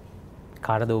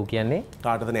 කාටද ඔව් කියන්නේ?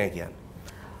 කාටද නෑ කියන්නේ?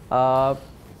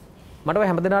 මට ඔය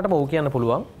හැමදෙනාටම ඔව් කියන්න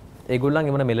පුළුවන්. ඒගොල්ලන්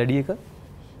එවන මෙලඩි එක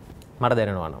මට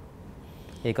දැනෙනවා නම්.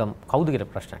 ඒක කවුද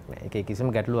කියලා ප්‍රශ්නයක් නෑ. ඒකේ කිසිම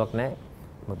ගැටලුවක් නෑ.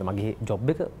 මොකද මගේ ජොබ්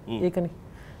එක ඒකනේ.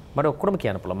 මට ඔක්කොම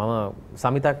කියන්න පුළුවන්. මම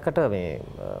සමිතක්කට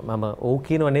මම ඔව්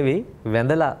කියනව නෙවෙයි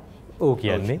වැඳලා ඔව්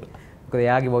කියන්නේ. මොකද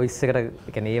එයාගේ වොයිස් එකට ඒ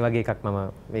කියන්නේ ඒ වගේ එකක් මම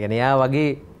ඒ කියන්නේ එයා වගේ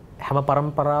හැම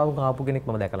පරම්පරාවක ආපු කෙනෙක්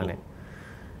මම දැකලා නැහැ.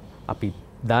 අපි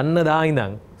දන්න දා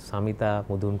ඉඳන් සමිතා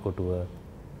මුදුන් කොටුව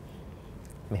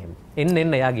මෙහෙම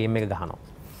එන්න එයා ගේම් එක ගහනවා.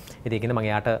 ඉතින් ඒකින්ද මම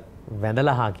එයාට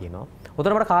වැඳලා හා කියනවා.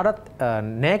 උතන මට කාටවත්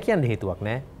නෑ කියන්න හේතුවක්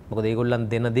නෑ. මොකද ඒගොල්ලන්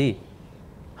දෙන දේ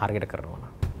හරියට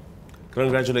කරනවා.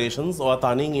 congratulations ඔයා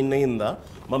තනියෙන් ඉන්න හින්දා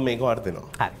මම මේක වට දෙනවා.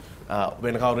 හරි.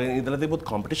 වෙන කවුරුන් ඉඳලා තිබුත්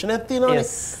කොම්පිටිෂන් එකක් තියෙනවනේ.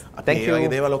 Yes. Thank you. ඒ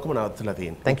වගේ දේවල් ඔක්කොම නවත්තලා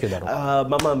තියෙනවා. Thank you දරු.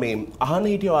 මම මේ අහන්න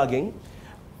හිටිය වගේ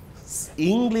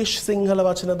ඉංග්ලිෂ් සිංහල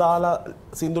වචන දාලා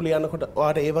සින්දු ලියනකොට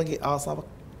ඔයාට ඒ වගේ ආසාවක්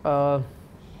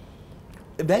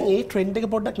දැන් ඒ ට්‍රෙන්ඩ් එක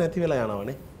පොඩ්ඩක් නැති වෙලා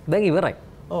යනවනේ. දැන් ඉවරයි.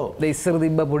 ඔව්. දැන් ඉස්සර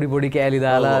තිබ්බ පොඩි කෑලි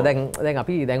දාලා දැන්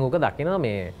අපි දැන් ඕක දකිනවා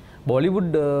මේ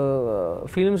බොලිවුඩ්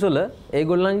ෆිල්ම්ස් වල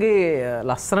ඒගොල්ලන්ගේ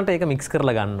ලස්සනට ඒක මික්ස්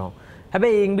කරලා ගන්නවා.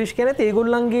 හැබැයි ඉංග්‍රීසි කියන්නේ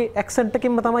ඒගොල්ලන්ගේ ඇක්සන්ට්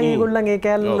එකෙන්ම තමයි ඒගොල්ලන් ඒ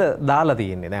කෑල්ල දාලා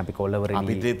තියෙන්නේ. දැන් අපි කොල්ලවරේ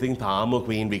අපි ඉතින් තාම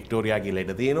ක්වීන් වික්ටෝරියාගේ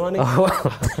ලෙඩ තියෙනවනේ.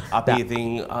 අපි ඉතින්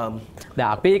දැන්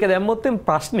අපි ඒක දැම්මොත්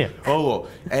ප්‍රශ්නය. ඔව් ඔව්.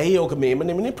 ඇයි ඕක මේම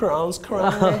නෙමෙයි ප්‍රොනවුන්ස්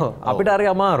කරන්නේ. අපිට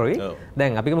හරි අමාරුයි.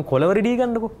 දැන් අපි ගමු කොළවරි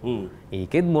ගන්නකො.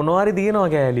 ඒකෙත් මොනවාරි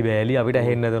තියෙනවා කෑලි බෑලි අපිට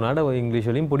ඇහෙන්න දුනාට ඔය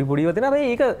ඉංග්‍රීසි වලින් පොඩි ඒවා තියෙනවා.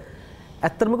 හැබැයි ඒක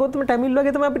ඇත්තටම කිව්වොත් ටැමිල්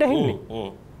වගේ තමයි අපිට ඇහෙන්නේ.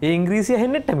 ඒ ඉංග්‍රීසි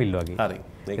ඇහෙන්නේ ටැමිල් වගේ. හරි.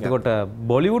 එතකොට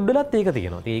බොලිවුඩ් වලත් ඒක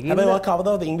තියෙනවා. ඒක හැබැයි ඔයා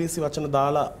කවදාවත් ඉංග්‍රීසි වචන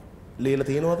දාලා ලියලා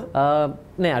තියෙනවද?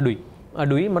 නෑ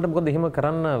අඩුයි මට මොකද එහෙම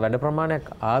කරන්න වැඩ ප්‍රමාණයක්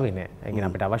ආවේ නෑ. ඒ කියන්නේ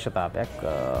අපිට අවශ්‍යතාවයක්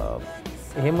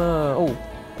එහෙම ඔව්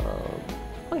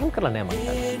මම එහෙම කරලා නෑ මම.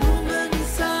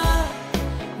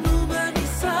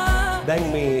 දැන්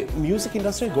මේ මියුසික්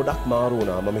ඉන්ඩස්ට්‍රිය ගොඩක් මාරු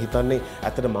වුණා. මම හිතන්නේ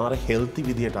ඇත්තට මාර හෙල්ති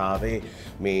විදියට ආවේ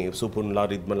මේ සුපුන්ලා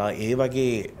රිද්මලා ඒ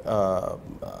වගේ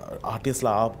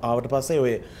ආටිස්ලා ආවට පස්සේ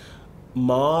ඔය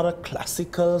මාර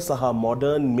ක්ලාසිකල් සහ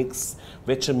මොඩර්න් මික්ස්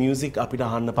වෙච්ච මියුසික් අපිට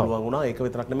අහන්න පුළුවන් වුණා. ඒක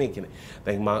විතරක් නෙමෙයි කියන්නේ.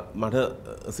 දැන් මට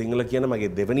සිංහල කියන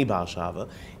මගේ දෙවෙනි භාෂාව.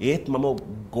 ඒත් මම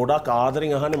ගොඩක්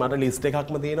ආදරෙන් අහන්නේ මට ලිස්ට්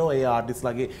එකක්ම තියෙනවා ඒ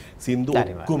ආටිස්ලාගේ සින්දු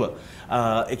ඔක්කොම.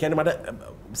 ඒ කියන්නේ මට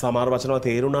සමහර වචන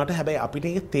තේරුණාට හැබැයි අපිට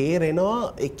ඒක තේරෙනවා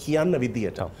ඒ කියන්න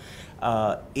විදියට.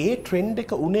 ඒ ට්‍රෙන්ඩ්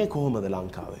එක උනේ කොහොමද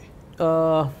ලංකාවේ?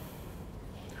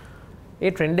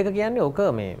 ඒ ට්‍රෙන්ඩ් එක කියන්නේ ඕක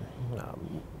මේ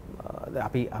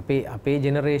අපේ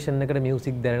ජෙනරේෂන් එකට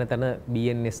මියුසික් දැනෙන තැන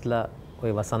BNSලා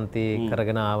ඔය වසන්තේ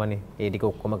කරගෙන ආවනේ. ඒ ටික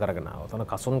ඔක්කොම කරගෙන ආවා. තන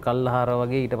කසුන් කල්හාර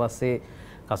වගේ ඊට පස්සේ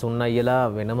කසුන් අයියලා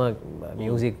වෙනම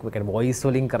මියුසික් කියන්නේ වොයිස්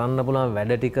වලින් කරන්න පුළුවන්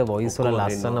වැඩ ටික වොයිස් වල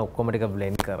ලස්සන ඔක්කොම ටික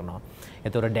බ්ලෙන්ඩ් කරනවා.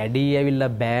 ඒතකොට ඩැඩි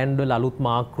ඇවිල්ලා බෑන්ඩ් වල අලුත්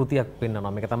ආකෘතියක්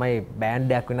පෙන්වනවා. මේක තමයි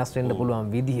බෑන්ඩ් එකක් වෙනස් වෙන්න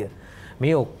පුළුවන් විදිය.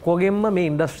 මේ ඔක්කොගෙම මේ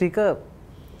ඉන්ඩස්ට්‍රි එක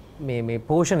මේ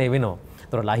පෝෂණය වෙනවා.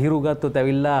 ඒතකොට ලහිරු ගත්තොත්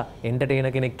ඇවිල්ලා එන්ටර්ටේනර්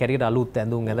කෙනෙක් කැරියට අලුත්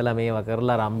ඇඳුම් ඇඳලා මේවා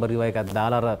කරලා රම්බරිවා එකක්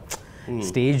දාලා අර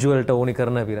ස්ටේජ් වලට ඕනි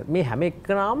කරන පිර මේ හැම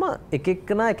එක්කනාම එක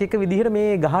එක විදිහට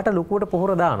මේ ගහට ලොකුවට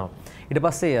පොහොර දානවා. ඊට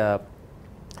පස්සේ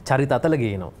චරිත අතල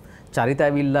ගේනවා. චරිත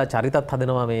ඇවිල්ලා චරිතත්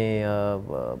හදනවා මේ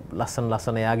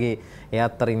ලස්සන එයාගේ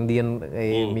එයාත් අර ඉන්දියන්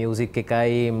මියුසික්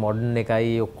එකයි මොඩර්න්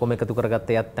එකයි ඔක්කොම එකතු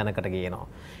කරගත්ත එයාත් තැනකට ගේනවා.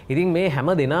 ඉතින් මේ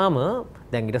හැම දෙනාම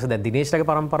දැන් ඊට පස්සේ දැන් දිනේෂ්ගේ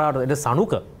පරම්පරාවට ඊට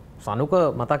සනුක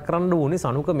මතක් කරන්න ඕනේ.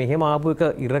 සනුක මෙහෙම ආපු එක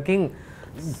ඉරකින්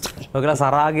ඔයගලා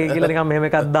සරාගේ කියලා නිකන් මෙහෙම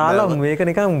එකක් දාලා මේක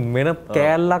නිකන් වෙන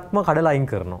කෑල්ලක්ම කඩලා අයින්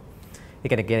කරනවා. ඒ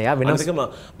කියන්නේ එයා වෙනස්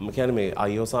මම කියන්නේ මේ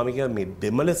අයියෝ සාමි කියන්නේ මේ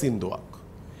දෙමළ සින්දුවක්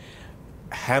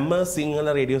හැම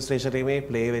සිංහල රේඩියෝ ස්ටේෂන් එකේ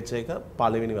ප්ලේ වෙච්ච එක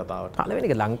පළවෙනි වතාවට. පළවෙනි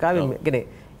එක ලංකාවේ කියන්නේ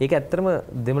ඒක ඇත්තටම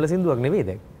දෙමළ සින්දුවක් නෙවෙයි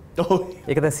දැන්. ඔව්.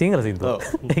 ඒක දැන් සිංහල සින්දුවක්.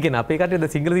 ඒ කියන්නේ අපේ කට්ටිය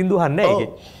දැන් සිංහල සින්දුව අහන්නේ නැහැ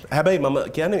ඒකේ. හැබැයි මම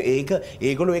කියන්නේ ඒක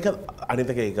ඒගොල්ලෝ ඒක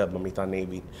අනිත් එක ඒක මම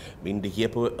හිතන්නේ වින්ඩි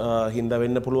කියපු හින්දා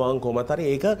වෙන්න පුළුවන් කොහමද හරි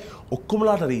ඒක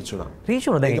ඔක්කොමලාට රීච් වුණා.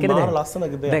 දැන් ඒක මාර ලස්සන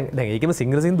දෙයක්. දැන් ඒකෙම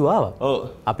සිංහල සින්දුව ආවා. ඔව්.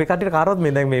 අපේ කට්ටියට කාටවත්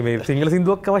මේ දැන් මේ සිංහල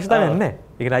සින්දුවක් අවශ්‍යතාවයක් නැහැ.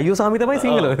 ඒක අයියෝ සාමි තමයි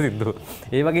සිංහල සින්දුව.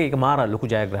 ඒ වගේ ඒක මාර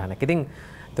ලොකු ජයග්‍රහණයක්. ඉතින්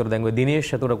ඒතර දැන් ඔය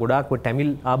දිනේෂ් අතට ගොඩාක්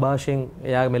ටැමිල් ආభాෂයෙන්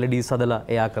එයා මෙලඩීස් හදලා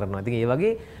එයා කරනවා. ඉතින් ඒ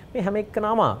වගේ මේ හැම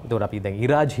එක්කනම ඒතකොට අපි දැන්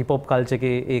ඉරාජ් හිප් හොප් කල්චර්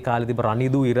එකේ ඒ කාලේ තිබ්බ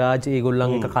රනිදු ඉරාජ්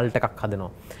ඒගොල්ලන් එක කල්ට් එකක් හදනවා.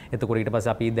 එතකොට ඊට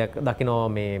පස්සේ අපි දකිනවා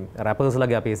මේ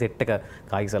රැපර්ස්ලාගේ අපේ සෙට් එක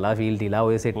කායිසලා ෆීල්ඩිලා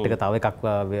ඔය සෙට් එක තව එකක්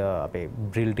අපේ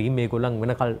ඩ්‍රිල් ටීම් මේගොල්ලන්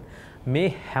වෙන මේ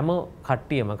හැම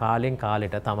කට්ටියම කාලෙන්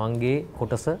කාලෙට තමන්ගේ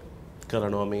කොටස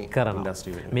කරනවා මේ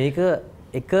ඉන්ඩස්ට්‍රි එක. මේක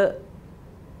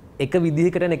එක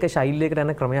විදිහකට යන එක ශෛලියකට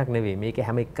යන ක්‍රමයක් නෙවෙයි. මේක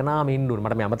හැම එක්කනාම ඉන්න ඕනේ.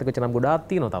 මට මේ අමතක වෙච්ච නම් ගොඩාක්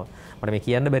තියෙනවා තව. මට මේ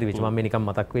කියන්න බැරි වෙච්ච. මම මේ නිකන්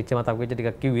මතක් වෙච්ච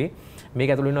ටිකක් කිව්වේ. මේක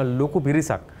ඇතුළේ ඉන්න ලොකු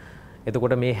පිරිසක්.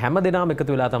 එතකොට මේ හැම දෙනාම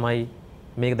එකතු වෙලා තමයි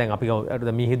මේක දැන් අපි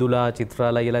මිහිදුලා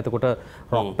චිත්‍රාලා කියලා එතකොට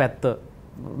රොක් පැත්ත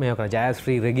මේ කරන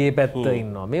ජයශ්‍රී රෙගේ පැත්ත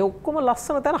ඉන්නවා. මේ ඔක්කොම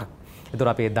ලස්සන තැනක්.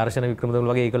 එතකොට අපේ දර්ශන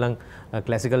වික්‍රමතුංග වගේ ඒගොල්ලන්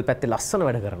ක්ලාසිකල් පැත්තේ ලස්සන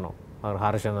වැඩ කරනවා.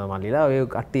 හර්ෂණ මල්ලිලා ඔය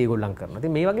කට්ටිය ඒගොල්ලන් කරනවා.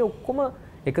 ඉතින් මේ වගේ ඔක්කොම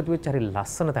එකතු වෙච්ච හරි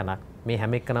ලස්සන තැනක්. මේ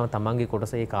හැම එක්කනම තමන්ගේ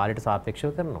කොටස ඒ කාලෙට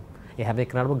සාපේක්ෂව කරනවා. ඒ හැම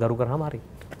එක්කනටම ගරු කරාම හරි.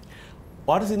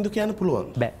 ඔයාට සින්දු කියන්න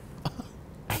පුළුවන්? බෑ.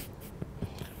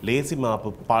 ලේසිම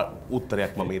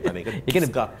උත්තරයක් මම හිතන්නේ ඒක. ඒ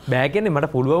කියන්නේ බෑ කියන්නේ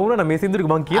මට පුළුවන් වුණා නම් මේ සින්දු ටික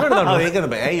මම කියනවද දන්නවද? ඒක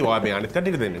නෑ. ඇයි ඔයා මේ අනිත්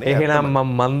කට්ටියට දෙන්නේ නේ? එහෙනම්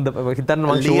මම හිතන්න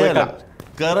මම ෂෝ එක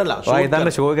කරලා ඔයා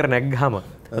හිතන්න ෂෝ එකට නැග්ගාම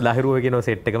ලහිරුව කියනවා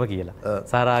සෙට් එකම කියලා.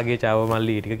 සාරාගේ චාව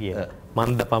මල්ලි ටික කියලා.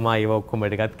 මන්ද පමා ඒව ඔක්කොම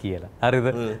ටිකත් කියලා. හරිද?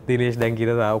 දිනේෂ් දැන්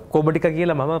කියලා ඔක්කොම ටික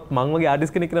කියලා මම වගේ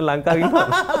ආටිස්ට් කෙනෙක් කියලා ලංකාවේ ඉන්නවා.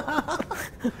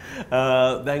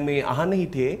 දැන් මේ අහන්න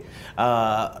හිටියේ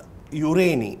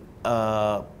යුරේනි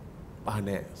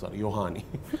යොහානි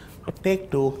ටේක්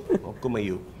 2 ඔක්කොම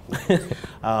යු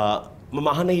මම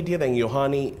අහන්න හිටියේ දැන්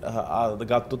යොහානි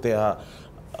ගත්තොත් එයා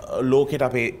ලෝකෙට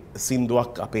අපේ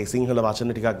සින්දුවක් අපේ සිංහල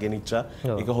වචන ටිකක් ගෙනිච්ච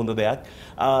එක හොඳ දෙයක්.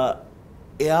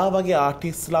 එයා වගේ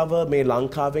ආටිස්ට්ලව මේ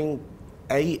ලංකාවෙන්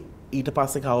ඇයි ඊට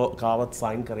පස්සේ කාවත්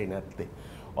සයින් කරේ නැත්තේ?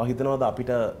 ඔය හිතනවාද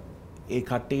අපිට ඒ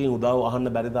කට්ටියකින් උදව්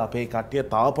අහන්න බැරිද අපේ කට්ටිය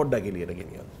තව පොඩ්ඩක් එළියට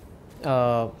ගෙනියන්න?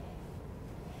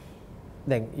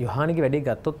 දැන් යොහානිගේ වැඩේ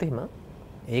ගත්තොත් එහෙම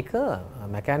ඒක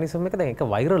මෙකැනිසම් එක දැන් ඒක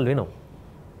වෛරල් වෙනවා.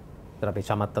 ඒතර අපි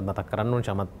චමත්ත් මතක් කරන්න ඕනේ.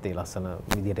 චමත් ඒ ලස්සන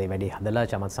විදියට ඒ වැඩේ හදලා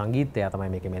චමත් සංගීතය තමයි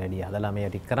මේකේ මෙලඩිය හදලා මේ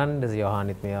ටික කරන්න.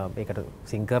 යොහානිත් මෙයා ඒකට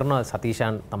සිං කරනවා.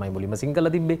 සතීෂාන් තමයි මුලින්ම සිං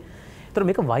කරලා තිබ්බේ. ඒතර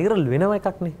මේක වෛරල් වෙනව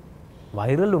එකක් නේ.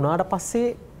 වෛරල් වුණාට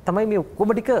පස්සේ තමයි මේ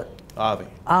ඔක්කොම ටික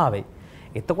ආවේ.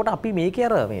 එතකොට අපි මේකේ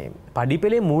අර මේ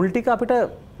පඩිපෙලේ මුල් ටික අපිට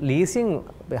ලීසින්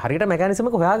හරියට මෙකැනිසම්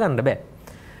එක හොයාගන්න බෑ.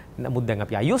 නමුත් දැන්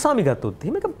අපි අයෝසාමි ගත්තොත්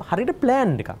එහෙම එක හරියට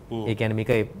ප්ලෑන් එකක්. ඒ කියන්නේ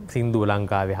මේක සින්දුව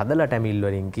ලංකාවේ හදලා ටැමිල්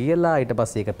වලින් කියලා ඊට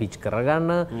පස්සේ ඒක පිච් කරගන්න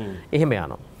එහෙම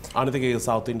යනවා. අනිත් එක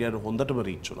සවුත් ඉන්දියානු හොඳටම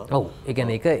රීච් වුණා. ඔව්. ඒ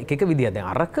කියන්නේ එක එක විදියක් දැන්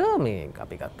අරක මේ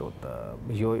අපි ගත්තොත්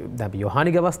දැන්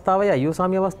යොහානිගේ අවස්ථාවයි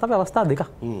අයෝසාමි අවස්ථාවේ අවස්ථා දෙකක්.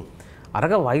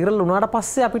 අරක වෛරල් වුණාට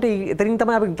පස්සේ අපිට එතනින්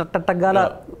තමයි අපි ටට්ටක් ගාලා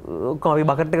ඔක්කොම අපි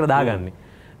බකට් එකට දාගන්නේ.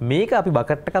 මේක අපි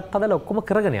බකට් එකක් හදලා ඔක්කොම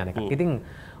කරගෙන යන එකක්. ඉතින්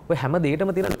ඔය හැම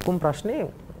දෙයකටම තියෙන ලොකුම ප්‍රශ්නේ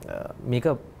මේක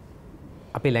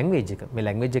අපේ ලැන්ග්වේජ් එක. මේ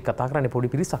ලැන්ග්වේජ් එක කතා කරන්නේ පොඩි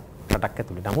පිරිසක් රටක්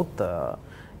ඇතුලේ. නමුත්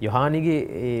යොහානිගේ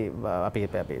ඒ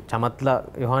අපේ චමත්ලා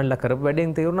යොහානිලා කරපු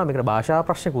වැඩෙන් තේරුණා මේකට භාෂා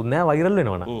ප්‍රශ්නකුත් නෑ වෛරල්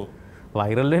වෙනවනම්.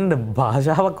 වෛරල් වෙන්න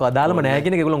භාෂාවක් අදාළම නෑ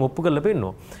කියන එක ඒගොල්ලෝ ඔප්පු කරලා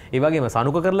පෙන්නනවා. ඒ වගේම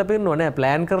සනුක කරලා පෙන්නනවා නෑ.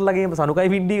 ප්ලෑන් කරලා ගේම සනුකයි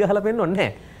විඩ්ඩි ගහලා පෙන්නනවා නෑ.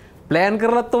 ප්ලෑන්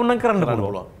කරලත් ඕනනම් කරන්න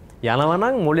පුළුවන්. යනවා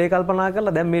නම් මොලේ කල්පනා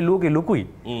කරලා දැන් මේ ලෝකේ ලොකුයි.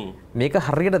 මේක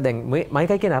හරියට දැන්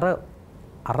මයිකයි කියන්නේ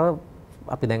අර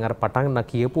අපි දැන් අර පටන්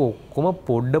කියපු ඔක්කොම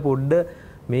පොඩ්ඩ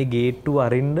මේ ගේට්ටුව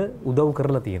අරින්න උදව්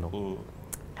කරලා තියෙනවා.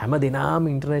 හැම දිනම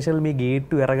ඉන්ටර්නැෂනල් මේ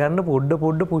ගේට්ටුව අරගන්න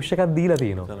පොඩ්ඩ පුෂ් එකක් දීලා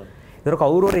තියෙනවා. ඒතර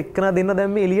කවුරු හරි එක්කන දෙන්න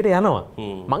දැන් මේ එළියට යනවා.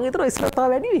 මං හිතනවා ඉස්සරහට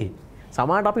වැඩි වෙයි.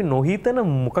 සමහරට අපි නොහිතන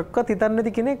මොකක්වත් හිතන්නේ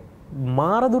නැති කෙනෙක්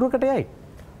මාර දුරකට යයි.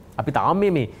 අපි තාම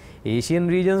මේ ඒෂියන්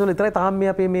රීජන්ස් වල විතරයි තාම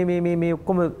මේ අපේ මේ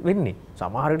ඔක්කොම වෙන්නේ.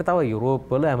 සමහර විට තව යුරෝප්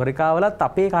වල ඇමරිකාවලත්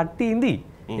අපේ කට්ටිය ඉඳී.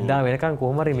 ඉඳා වෙනකන්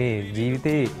කොහොම හරි මේ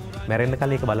ජීවිතේ මැරෙන්න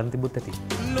කලින් ඒක බලන් තිබුත් ඇති.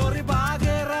 ලොරි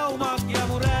බාගේ රවුමක්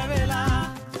යමුර වෙලා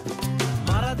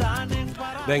මරදානෙන්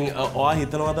දැන් ඔයා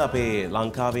හිතනවාද අපේ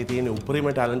ලංකාවේ තියෙන උපරිම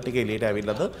ටැලන්ට් එක එළියට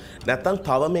ඇවිල්ලාද? නැත්නම්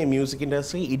තව මේ මියුසික්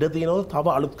ඉන්ඩස්ට්‍රි ඉඩ තියෙනවද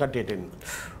තව අලුත් කට්ටියට එන්න?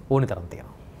 ඕනි තරම්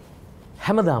තියෙනවා.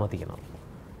 හැමදාම තියෙනවා.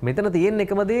 මෙතන තියෙන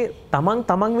එකම දේ තමන්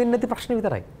වෙන්නේ නැති ප්‍රශ්න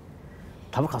විතරයි.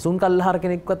 තව කසුන් කල්හාර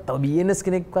කෙනෙක්වත් තව BNS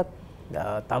කෙනෙක්වත්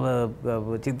තව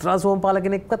චිත්‍රා සෝම්පාල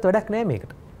කෙනෙක්වත් වැඩක් නෑ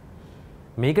මේකට.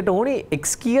 මේකට ඕනේ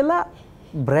X කියලා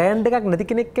බ්‍රෑන්ඩ් එකක් නැති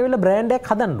කෙනෙක් ඇවිල්ලා බ්‍රෑන්ඩ් එකක්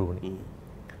හදන්න ඕනේ.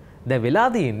 දැන් වෙලා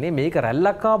තියෙන්නේ මේක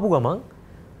රැල්ලක් ආපු ගමන්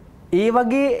ඒ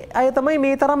වගේ අය තමයි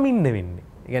මේ තරම් ඉන්න වෙන්නේ.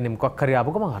 ඒ කියන්නේ මොකක් හරි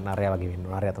ආපු ගමන් අරයා වගේ වෙන්න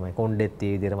ඕන. අරයා තමයි කොණ්ඩෙත්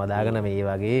ඒ විදිහටම දාගෙන මේ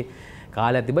වගේ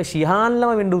කාලයක් තිබ්බ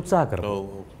ශිහාන්ලම වෙන්න උත්සාහ කරනවා. ඔව්.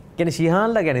 කියන්නේ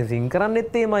ශිහාන්ලා කියන්නේ සිං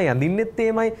කරන්නෙත් එමය, අඳින්නෙත්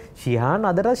එමය.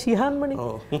 ශිහාන් අදට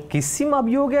ශිහාන්මනේ. කිසිම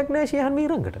අභියෝගයක් නැහැ ශිහාන්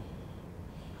මීරංගට.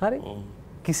 හරි?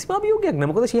 කිසිම අභියෝගයක්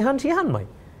නැහැ. මොකද ශිහාන්මයි.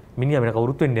 මිනිහා වෙන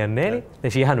කවුරුත් වෙන්න යන්නේ නැහනේ.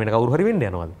 දැන් ශිහාන් වෙන කවුරු හරි වෙන්න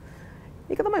යනවාද?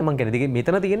 ඒක තමයි මම කියන්නේ.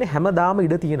 මෙතන තියෙන්නේ හැමදාම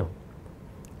ඉඩ තියෙනවා.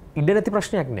 ඉඩ නැති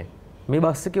ප්‍රශ්නයක් නැහැ. මේ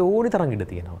බස් එකේ ඕනි තරම් ඉඩ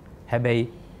තියෙනවා. හැබැයි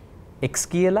X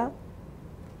කියලා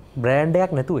බ්‍රෑන්ඩ්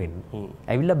එකක් නැතුව එන්න.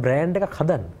 ඇවිල්ලා බ්‍රෑන්ඩ් එකක්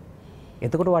හදන්න.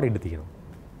 එතකොට වාට ඉඩ තියෙනවා.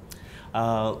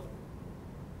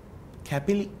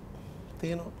 කැපිලි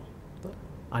තියෙනවා.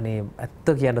 අනේ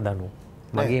ඇත්ත කියන්න දනු.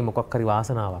 මගේ මොකක් හරි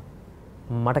වාසනාවක්.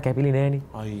 මට කැපිලි නෑනේ.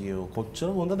 අයියෝ කොච්චර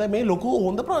හොඳද මේ ලොකු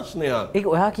හොඳ ප්‍රශ්නයක්. ඒක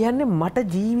ඔයා කියන්නේ මට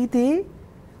ජීවිතේ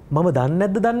මම දන්නේ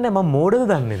නැද්ද දන්නේ නැහැ මම මෝඩද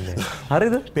දන්නේ නැහැ.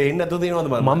 හරිද? පේන්නේ නැතුව තියෙනවද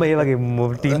මම? මම ඒ වගේ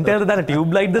ටින්ටර්ද දාන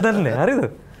ටියුබ් ලයිට්ද දන්නේ නැහැ. හරිද?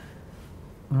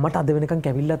 මට අද වෙනකන්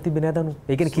කැවිල්ලක් තිබ්බේ නෑ දනු.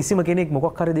 ඒ කියන්නේ කිසිම කෙනෙක්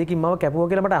මොකක් හරි දෙයකින් මම කැපුවා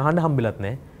කියලා මට අහන්න හම්බෙලත්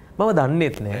නෑ. මම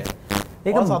දන්නේත් නෑ.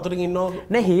 ඒක සතුටින් ඉන්නව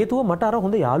නෑ හේතුව මට අර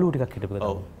හොඳ යාළුවෝ ටිකක් හිටපු දා.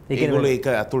 ඒගොල්ලෝ ඒක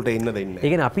ඇතුළට එන්න දෙන්නේ. ඒ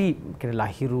කියන්නේ අපි කියන්නේ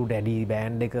ලහිරු ඩැඩි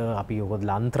බෑන්ඩ් එක අපි ඔක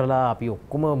ලන්ත්‍රලා අපි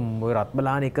ඔක්කොම ඔය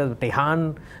රත්බලාන එක ටෙහාන්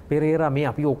පෙරේරා මේ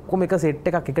අපි ඔක්කොම එක සෙට්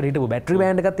එකක් එකට හිටපු බැටරි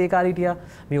බෑන්ඩ් එකත් ඒ කාලේ හිටියා.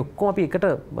 මේ ඔක්කොම අපි එකට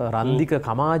රන්දික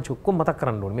කමාජ් ඔක්කොම මතක්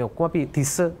කරන්න ඕනේ. මේ ඔක්කොම අපි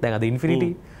 30 දැන් අද ඉන්ෆිනිටි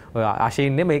ඔය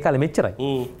ආශයෙන් නේ මේ කාලේ මෙච්චරයි.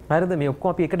 හරිද? මේ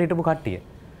ඔක්කොම අපි එකට හිටපු කට්ටිය.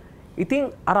 ඉතින්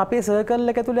අර අපේ සර්කල්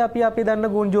එක ඇතුලේ අපි දන්න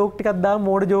ගුණ ජෝක් ටිකක් දාගෙන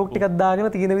මෝඩ ජෝක් ටිකක් දාගෙන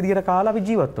තියෙන විදිහට කාලා අපි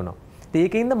ජීවත් වුණා.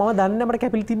 ඒකින්ද මම දන්නේ මට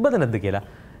කැපිලි තිබ්බද නැද්ද කියලා.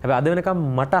 හැබැයි අද වෙනකම්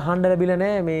මට අහන්න ලැබිලා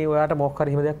නැහැ මේ ඔයාට මොකක්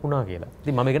හරි එහෙම දෙයක් වුණා කියලා.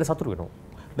 ඉතින් මම ඒකට සතුටු වෙනවා.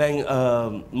 දැන්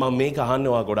මම මේක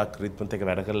අහන්නේ ඔයා ගොඩක් රිද්මත් එක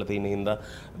වැඩ කරලා තියෙන හින්දා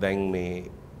දැන් මේ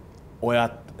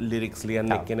ඔයත් ලිරික්ස්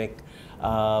ලියන්න කෙනෙක්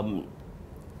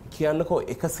කියන්නකෝ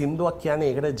එක සින්දුවක් කියන්නේ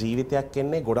ඒකට ජීවිතයක්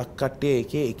එන්නේ ගොඩක් කට්ටිය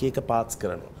එක එක පාර්ට්ස්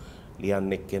කරනවා.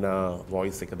 ලියන්න එක්කෙනා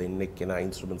වොයිස් එක දෙන්න එක්කෙනා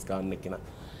ඉන්ස්ට්‍රුමන්ට්ස් ගන්න එක්කෙනා.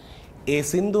 ඒ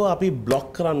සින්දුව අපි බ්ලොක්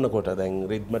කරන්නකොට දැන්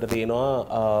රිද්මට තියෙනවා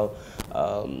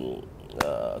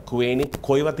කුවේනි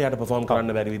කොයිවත් එයාට පර්ෆෝම්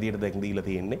කරන්න බැරි විදිහට දැන් දීලා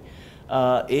තියෙන්නේ.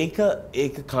 ඒක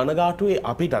කනගාටුවේ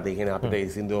අපිට ඒ කියන්නේ අපිට ඒ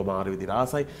සින්දුව මාරු විදිහට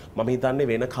ආසයි. මම හිතන්නේ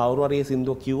වෙන කවුරු හරි ඒ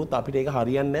සින්දුව කිව්වොත් අපිට ඒක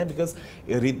හරියන්නේ නැහැ because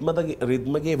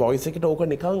රිද්මගේ වොයිස් එකට ඕක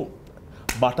නිකන්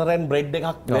butter and bread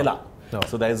එකක් වෙලා.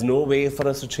 So there is no way for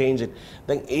us to change it.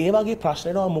 දැන් ඒ වගේ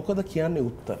ප්‍රශ්නෙට මොකද කියන්නේ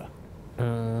උත්තර?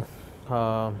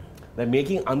 දැන්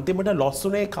මේකෙන් අන්තිමට ලොස්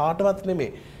උනේ කාටවත්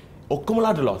නෙමෙයි.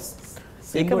 ඔක්කොමලාට ලොස්.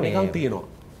 ඒක නිකන් තියෙනවා.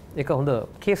 ඒක හොඳ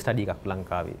කේස් ස්ටඩි එකක්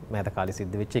ලංකාවේ මෑත කාලේ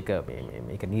සිද්ධ වෙච්ච එක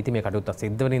මේක නීතිමය කටයුත්තක්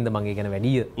සිද්ධ වෙන ඉඳ මම ඒ ගැන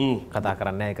වැඩි කතා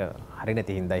කරන්නේ නැහැ. ඒක හරි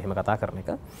නැති හින්දා එහෙම කතා කරන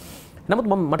එක. නමුත්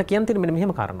මට කියන්න තියෙන මෙන්න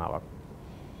මෙහෙම කාරණාවක්.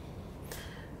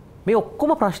 මේ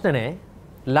ඔක්කොම ප්‍රශ්න නැහැ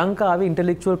ලංකාවේ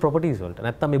ඉන්ටෙලෙක්චුවල් ප්‍රොපර්ටිස් වලට.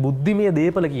 නැත්තම් මේ බුද්ධිමය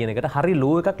දේපල කියන එකට හරි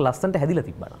ලෝ එකක් ලස්සනට හැදිලා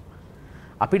තිබ්බනම්.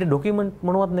 අපිට ඩොකියුමන්ට්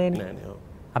මොනවත් නැහැ නේ.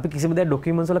 අපි කිසිම දෙයක්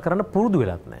ඩොකියුමන්ට්ස් වල කරන්න පුරුදු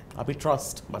වෙලත් නැහැ. අපි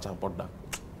ට්‍රස්ට් මචං පොඩ්ඩක්.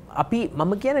 අපි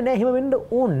මම කියන්නේ නෑ එහෙම වෙන්න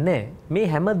ඕනේ නෑ. මේ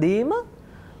හැම දෙයක්ම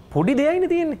පොඩි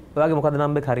දෙයයිනේ තියෙන්නේ. ඔයාගේ මොකද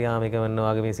නම්බර් එක හරියාම මේක වෙන්න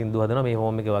ඔයාගේ මේ සින්දුව හදනවා මේ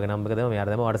හෝම් එකේ ඔයාගේ නම්බර් එක දෙනවා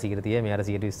මෙයාට දෙනවා ඔයාට 130යි මෙයාට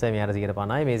 120යි මෙයාට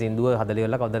 150යි මේ සින්දුව හදලා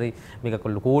ඉවරලා කවදාරි මේක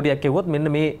කෝටියක් කෙවුවොත්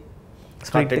මෙන්න මේ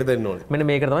ස්ට්‍රීට් එක දෙන්න ඕනේ. මෙන්න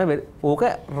මේකට තමයි ඕක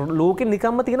ලෝකෙ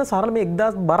නිකම්ම තියෙන සරල මේ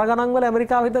 1000 බර ගණන් වල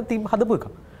ඇමරිකාවේ හදපු එක.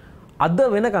 අද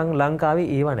වෙනකන් ලංකාවේ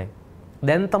ඒව නැහැ.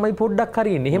 දැන් තමයි පොඩ්ඩක්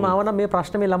හරියන්නේ. එහෙම ආවනම් මේ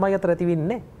ප්‍රශ්නේ මේ ළමයි අතර ඇති වෙන්නේ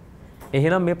නැහැ.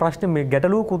 එහෙනම් මේ ප්‍රශ්නේ මේ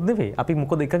ගැටලුවකුත් නෙවෙයි. අපි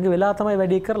මොකද එකඟ වෙලා තමයි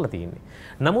වැඩේ කරලා තියෙන්නේ.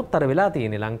 නමුත් අර වෙලා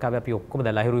තියෙන්නේ ලංකාවේ අපි ඔක්කොම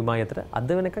දැන් ලහිරුයි මායි අතර අද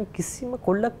වෙනකන් කිසිම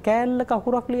කොල්ල කෑල්ලක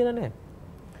අකුරක් ලියලා නැහැ.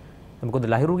 මොකද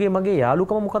ලහිරුගේ මගේ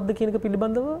යාළුකම මොකද්ද කියන එක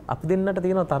පිළිබඳව අපි දෙන්නට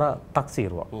තියෙන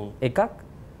තක්සීරුවක්. එකක්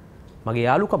මගේ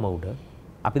යාළුකම උඩ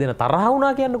අපි දෙන්න තරහ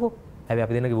වුණා කියන්නකෝ. හැබැයි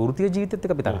අපි දෙන්නගේ වෘත්තීය ජීවිතෙත්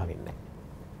එක්ක අපි තරහ වෙන්නේ නැහැ.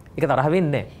 ඒක තරහ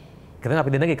වෙන්නේ නැහැ. ඒක තමයි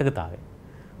අපි දෙන්නගේ එකගතාවය.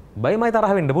 බයිමයි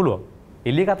තරහ වෙන්න පුළුවන්.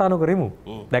 එළිය කතා නොකරමු.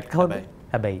 දැක්කවද?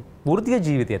 හැබැයි වෘත්තීය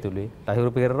ජීවිතය ඇතුලේ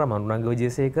ලහිරු පෙරේරා මනුරංග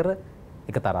විජේසේකර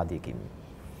එක තරහදීකින්.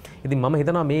 ඉතින් මම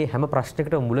හිතනවා මේ හැම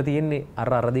ප්‍රශ්නයකටම මුල තියෙන්නේ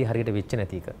අර දේ හරියට වෙච්ච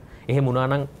නැති එක. එහෙම වුණා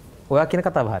නම් ඔයා කියන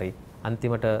කතාව හරි.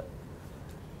 අන්තිමට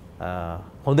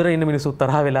හොඳට ඉන්න මිනිස්සු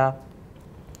තරහ වෙලා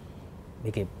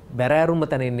මේකේ බැරෑරුම්ම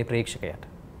තැන ඉන්නේ ප්‍රේක්ෂකයාට.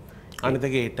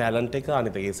 අනිතගේ ටැලන්ට් එක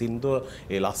අනිතගේ සින්දුව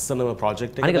ඒ ලස්සනම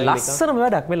ප්‍රොජෙක්ට් එක අනික ලස්සනම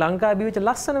වැඩක් මේ ලංකාවේ බිවිච්ච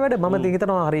ලස්සන වැඩ මම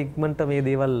හිතනවා හරි ඉක්මනට මේ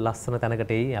දේවල් ලස්සන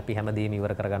තැනකට එයි අපි හැමදේම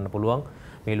ඉවර කරගන්න පුළුවන්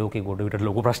මේ ලෝකේ ගොඩ විතර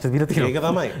ලොකු ප්‍රශ්න තිබිලා තියෙනවා ඒක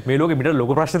තමයි මේ ලෝකෙ මිට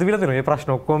ලොකු ප්‍රශ්න තිබිලා තියෙනවා මේ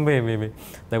ප්‍රශ්න ඔක්කොම මේ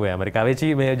දැන් ඔය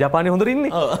ඇමරිකාවේ මේ ජපානයේ හොඳට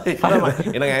ඉන්නේ ඔව් ඒක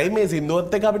තමයි එහෙනම් ඇයි මේ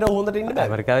සින්දුවත් එක අපිට හොඳට ඉන්න බෑ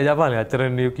ඇමරිකාවේ ජපානයේ අච්චර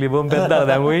නියුක්ලියර් බෝම්බ් බැද්දා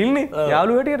දැන් ඔය ඉන්නේ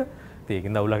යාළුවෝ හැටියට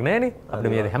ඒකින්ද අවුලක් නැහැ නේ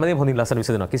අපිට මේ හැමදේම හොඳින් ලස්සන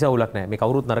විසඳනවා කිසි අවුලක් නැහැ මේ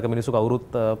කවුරුත් නරක මිනිස්සු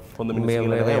කවුරුත් හොඳ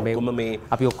මිනිස්සු මේ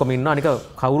අපි ඔක්කොම ඉන්නවා අනික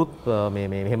කවුරුත්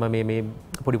මේ එහෙම මේ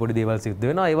පොඩි දේවල් සිද්ධ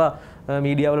වෙනවා ඒවා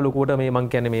මීඩියා වල ලොකුවට මේ මං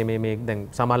කියන්නේ මේ දැන්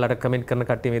සමහරලාට කමෙන්ට් කරන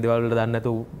කට්ටිය මේ දේවල් වල දන්නේ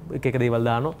නැතුව එක දේවල්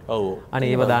දානවා ඔව්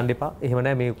අනේ ඒව දාන්න එපා එහෙම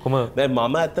නැහැ මේ ඔක්කොම දැන්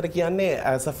මම ඇත්තට කියන්නේ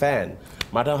as a fan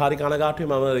මට හරි කනගාටුයි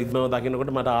මම රිද්මව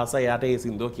දකින්නකොට මට ආසයි එයාට ඒ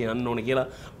සින්දුව කියන්න ඕනේ කියලා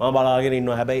මම බලාගෙන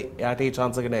ඉන්නවා හැබැයි එයාට ඒ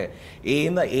chance එක නැහැ ඒ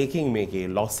හින්දා ඒකින් මේකේ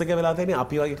loss එක වෙලා තියෙන්නේ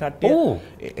අපි වගේ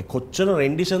කට්ටිය කොච්චර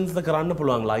renditions ද කරන්න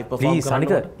පුළුවන් live perform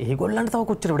කරනකොට ඒගොල්ලන්ට තව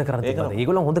කොච්චර වැඩ කරන්න තියෙනවද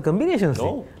ඒගොල්ලන් හොඳ combinations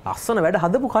ලස්සන වැඩ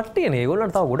හදපු කට්ටියනේ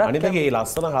ඒගොල්ලන්ට තව ගොඩක් අනිත් එක ඒ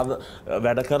ලස්සන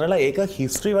වැඩ කරලා ඒක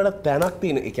history වල තැනක්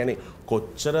තියෙන ඒ කියන්නේ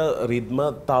කොච්චර රිද්ම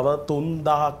තව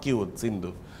 3000ක් කිව්වොත්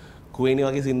සින්දු කුවේනි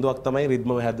වගේ සින්දුවක් තමයි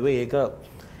රිද්මව හැදුවේ ඒක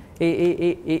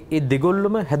ඒ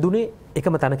දෙගොල්ලම හැදුනේ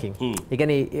එකම තැනකින්. ඒ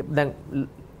කියන්නේ දැන්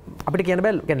අපිට කියන්න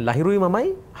බෑ කියන්නේ ලහිරුයි මමයි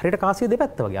හරියට කාසිය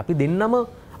දෙපැත්ත වගේ.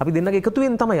 අපි දෙන්නගේ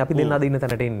එකතුවෙන් තමයි අපි දෙන්න අද ඉන්න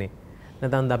තැනට එන්නේ.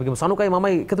 නැත්නම් අපි කියමු සනුකයි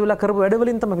මමයි එකතු වෙලා කරපු වැඩ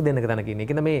වලින් තමයි අපි දෙන්නක තැනක ඉන්නේ. ඒ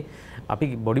කියන්නේ මේ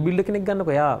අපි බොඩි බිල්ඩර් කෙනෙක්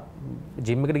ගන්නකො එයා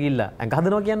ජිම් එකට ගිහිල්ලා ඇඟ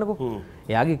හදනවා කියන්නකො.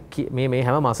 එයාගේ මේ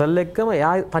හැම මසල් එක්කම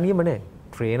එයා තනියම නෑ.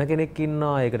 ට්‍රේනර් කෙනෙක්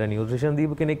ඉන්නවා ඒකට නියුට්‍රිෂන්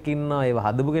දීපු කෙනෙක් ඉන්නවා ඒව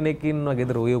හදපු කෙනෙක් ඉන්නවා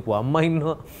ගෙදර ඔය උපු අම්මා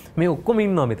ඉන්නවා මේ ඔක්කොම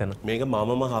ඉන්නවා මෙතන මේක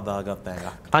මමම හදාගත්ත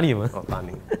එකක් තනියම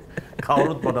තනියම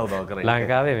කවුරුත් පොඩ උදව් කරේ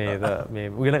ලංකාවේ මේ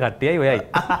උයන කට්ටියයි ඔයයි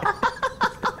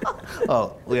ඔව්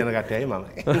උයන කට්ටියයි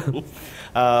මමයි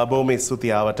බොහොම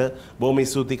ස්තුතියි ආවට බොහොම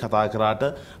ස්තුතියි කතා කරාට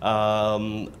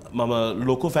මම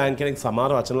ලොකු ෆෑන් කෙනෙක්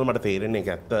සමහර වචන වල මට තේරෙන්නේ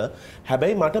ඒක ඇත්ත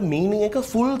හැබැයි මට මීනින් එක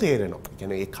ෆුල් තේරෙනවා ඒ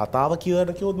කියන්නේ ඒ කතාව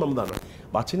කිව්වොත් මම දන්නවා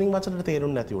වචනින් වචනට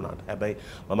තේරුම් නැති වුණාට හැබැයි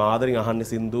මම ආදරෙන් අහන්නේ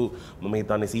සින්දු මම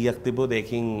හිතන්නේ 100ක් තිබ්බොත්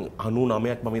ඒකෙන්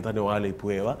 99ක් මම හිතන්නේ ඔයාලා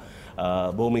ලිපු ඒවා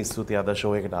බොහොම ස්තුතියි අද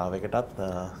ෂෝ එකට ආව එකටත්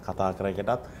කතා කර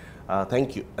එකටත්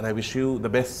thank you and I wish you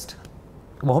the best.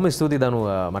 බොහොම ස්තුතියි දනු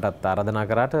මටත් ආරාධනා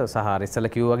කරාට සහ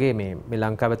ඉස්සෙල්ලා කිව්වා වගේ මේ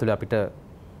ලංකාව ඇතුලේ අපිට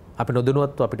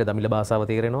නොදැනුවත්ව අපිට දමිළ භාෂාව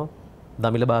තේරෙනවා.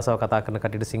 දමිළ භාෂාව කතා කරන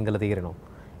කට්ටියට සිංහල තේරෙනවා.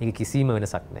 ඒක කිසිම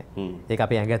වෙනසක් නැහැ. ඒක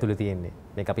අපේ ඇඟ ඇතුලේ තියෙන්නේ.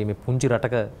 මේක අපි මේ පුංචි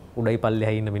රටක උඩයි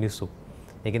පල්ලෙහා ඉන්න මිනිස්සු.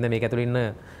 ඒකින්ද මේක ඇතුලේ ඉන්න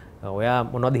ඔයා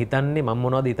මොනවද හිතන්නේ මම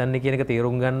මොනවද හිතන්නේ කියන එක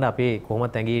තේරුම් ගන්න අපේ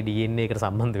කොහොමද ඇඟේ DNA එකට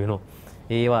සම්බන්ධ වෙනවා.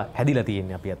 ඒවා හැදිලා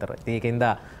තියෙන්නේ අපි අතර. ඒකෙන්ද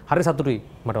හරි සතුටුයි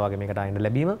මට වගේ මේකට ආයෙත්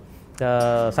ලැබීම.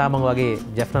 සාමං වගේ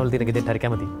ජැෆ්නවල් තියෙන ගෙදරට හරි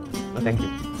කැමතියි. thank you.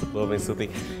 බොහොම ස්තුතියි.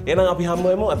 එහෙනම් අපි හම්බ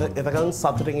වෙමු. එතකන්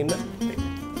සතුටින් ඉන්න.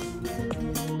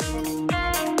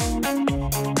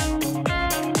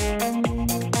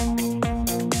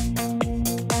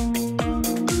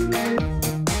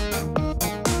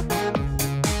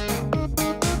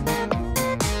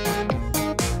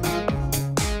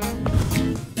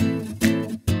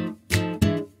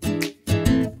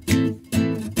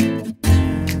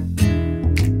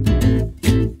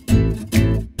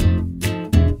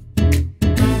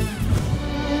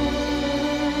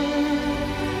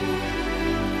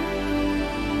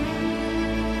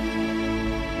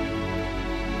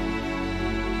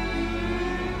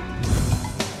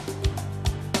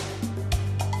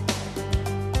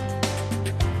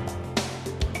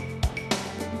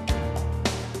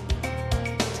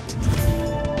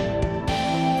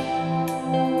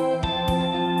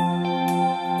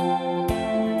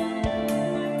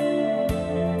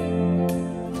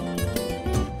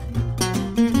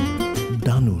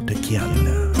 Danuට කියන්න